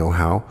I know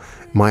how.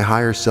 My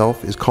higher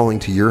self is calling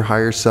to your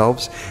higher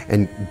selves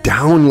and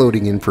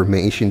downloading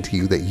information to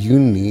you that you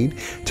need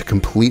to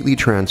completely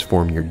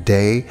transform your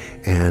day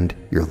and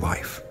your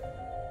life.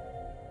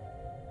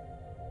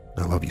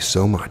 I love you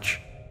so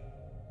much.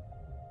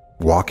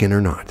 Walk in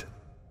or not.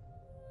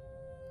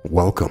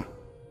 Welcome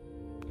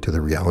to the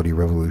Reality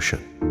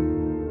Revolution.